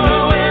it, you're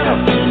a winner.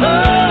 Oh,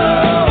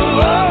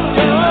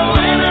 you're a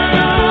winner,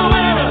 you're a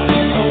winner,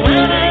 a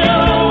winner,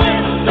 you're a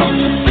winner. Don't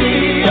you see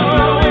you're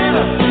a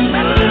winner?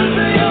 Not a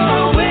loser, you're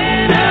a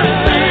winner.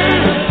 This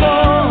is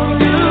for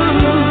you.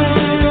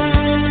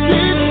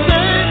 Keep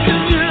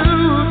taking you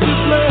to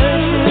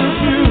places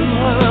you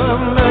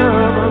have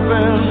never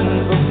been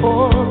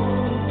before.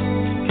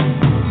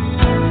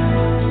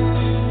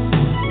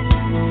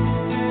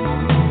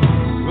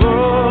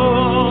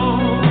 Oh,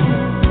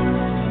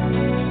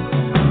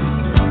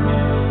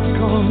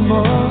 come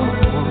up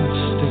one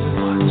step,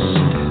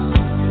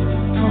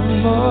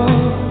 come up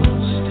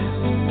one step,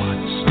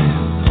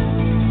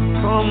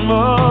 come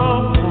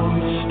up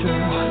one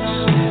step,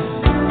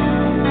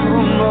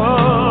 come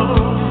up,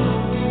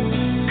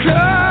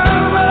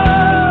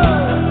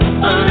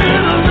 a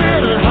little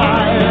bit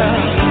higher,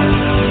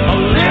 a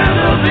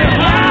little bit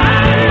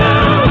higher.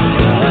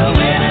 You're a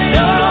winner,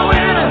 you're a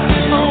winner,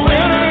 a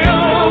winner,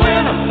 you're a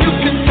winner. You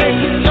can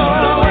take it,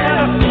 you're a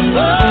winner.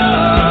 Oh,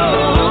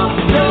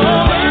 you're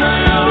a winner,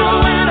 you're a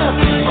winner,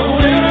 a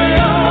winner,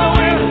 you're a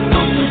winner.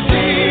 Don't you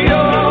see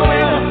you're a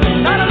winner?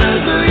 Not a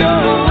loser, you're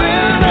a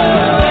winner.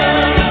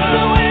 You're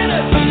a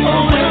winner, a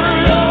winner,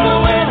 you're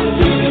a winner.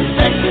 You can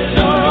take it,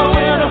 you're a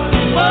winner.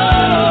 Oh,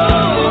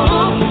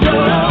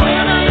 you're a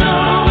winner,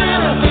 you're a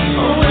winner,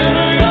 a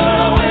winner, you're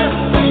a winner.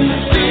 Don't you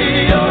see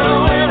you're a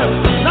winner?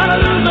 Not a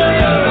loser,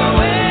 you're a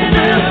winner.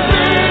 This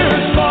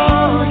is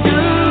for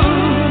you.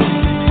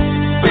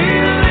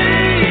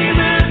 Believe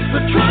it's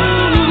the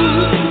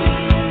truth.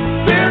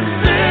 This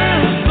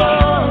is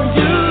for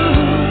you.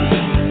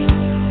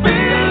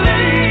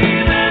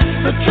 Believe it's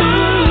the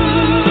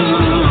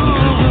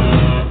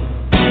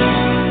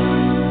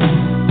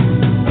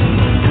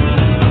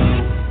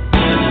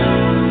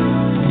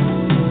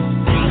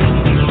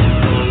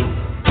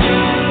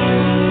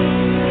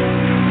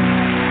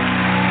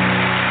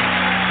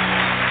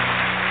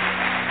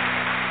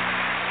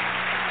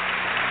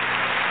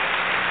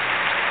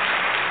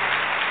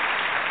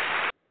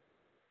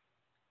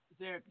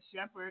It's Eric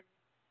Shepherd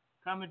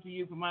coming to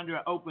you from under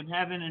an open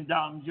heaven in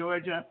Dalton,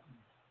 Georgia.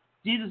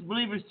 Jesus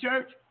Believers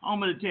Church,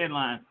 home of the Ted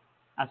Line.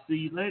 I'll see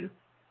you later.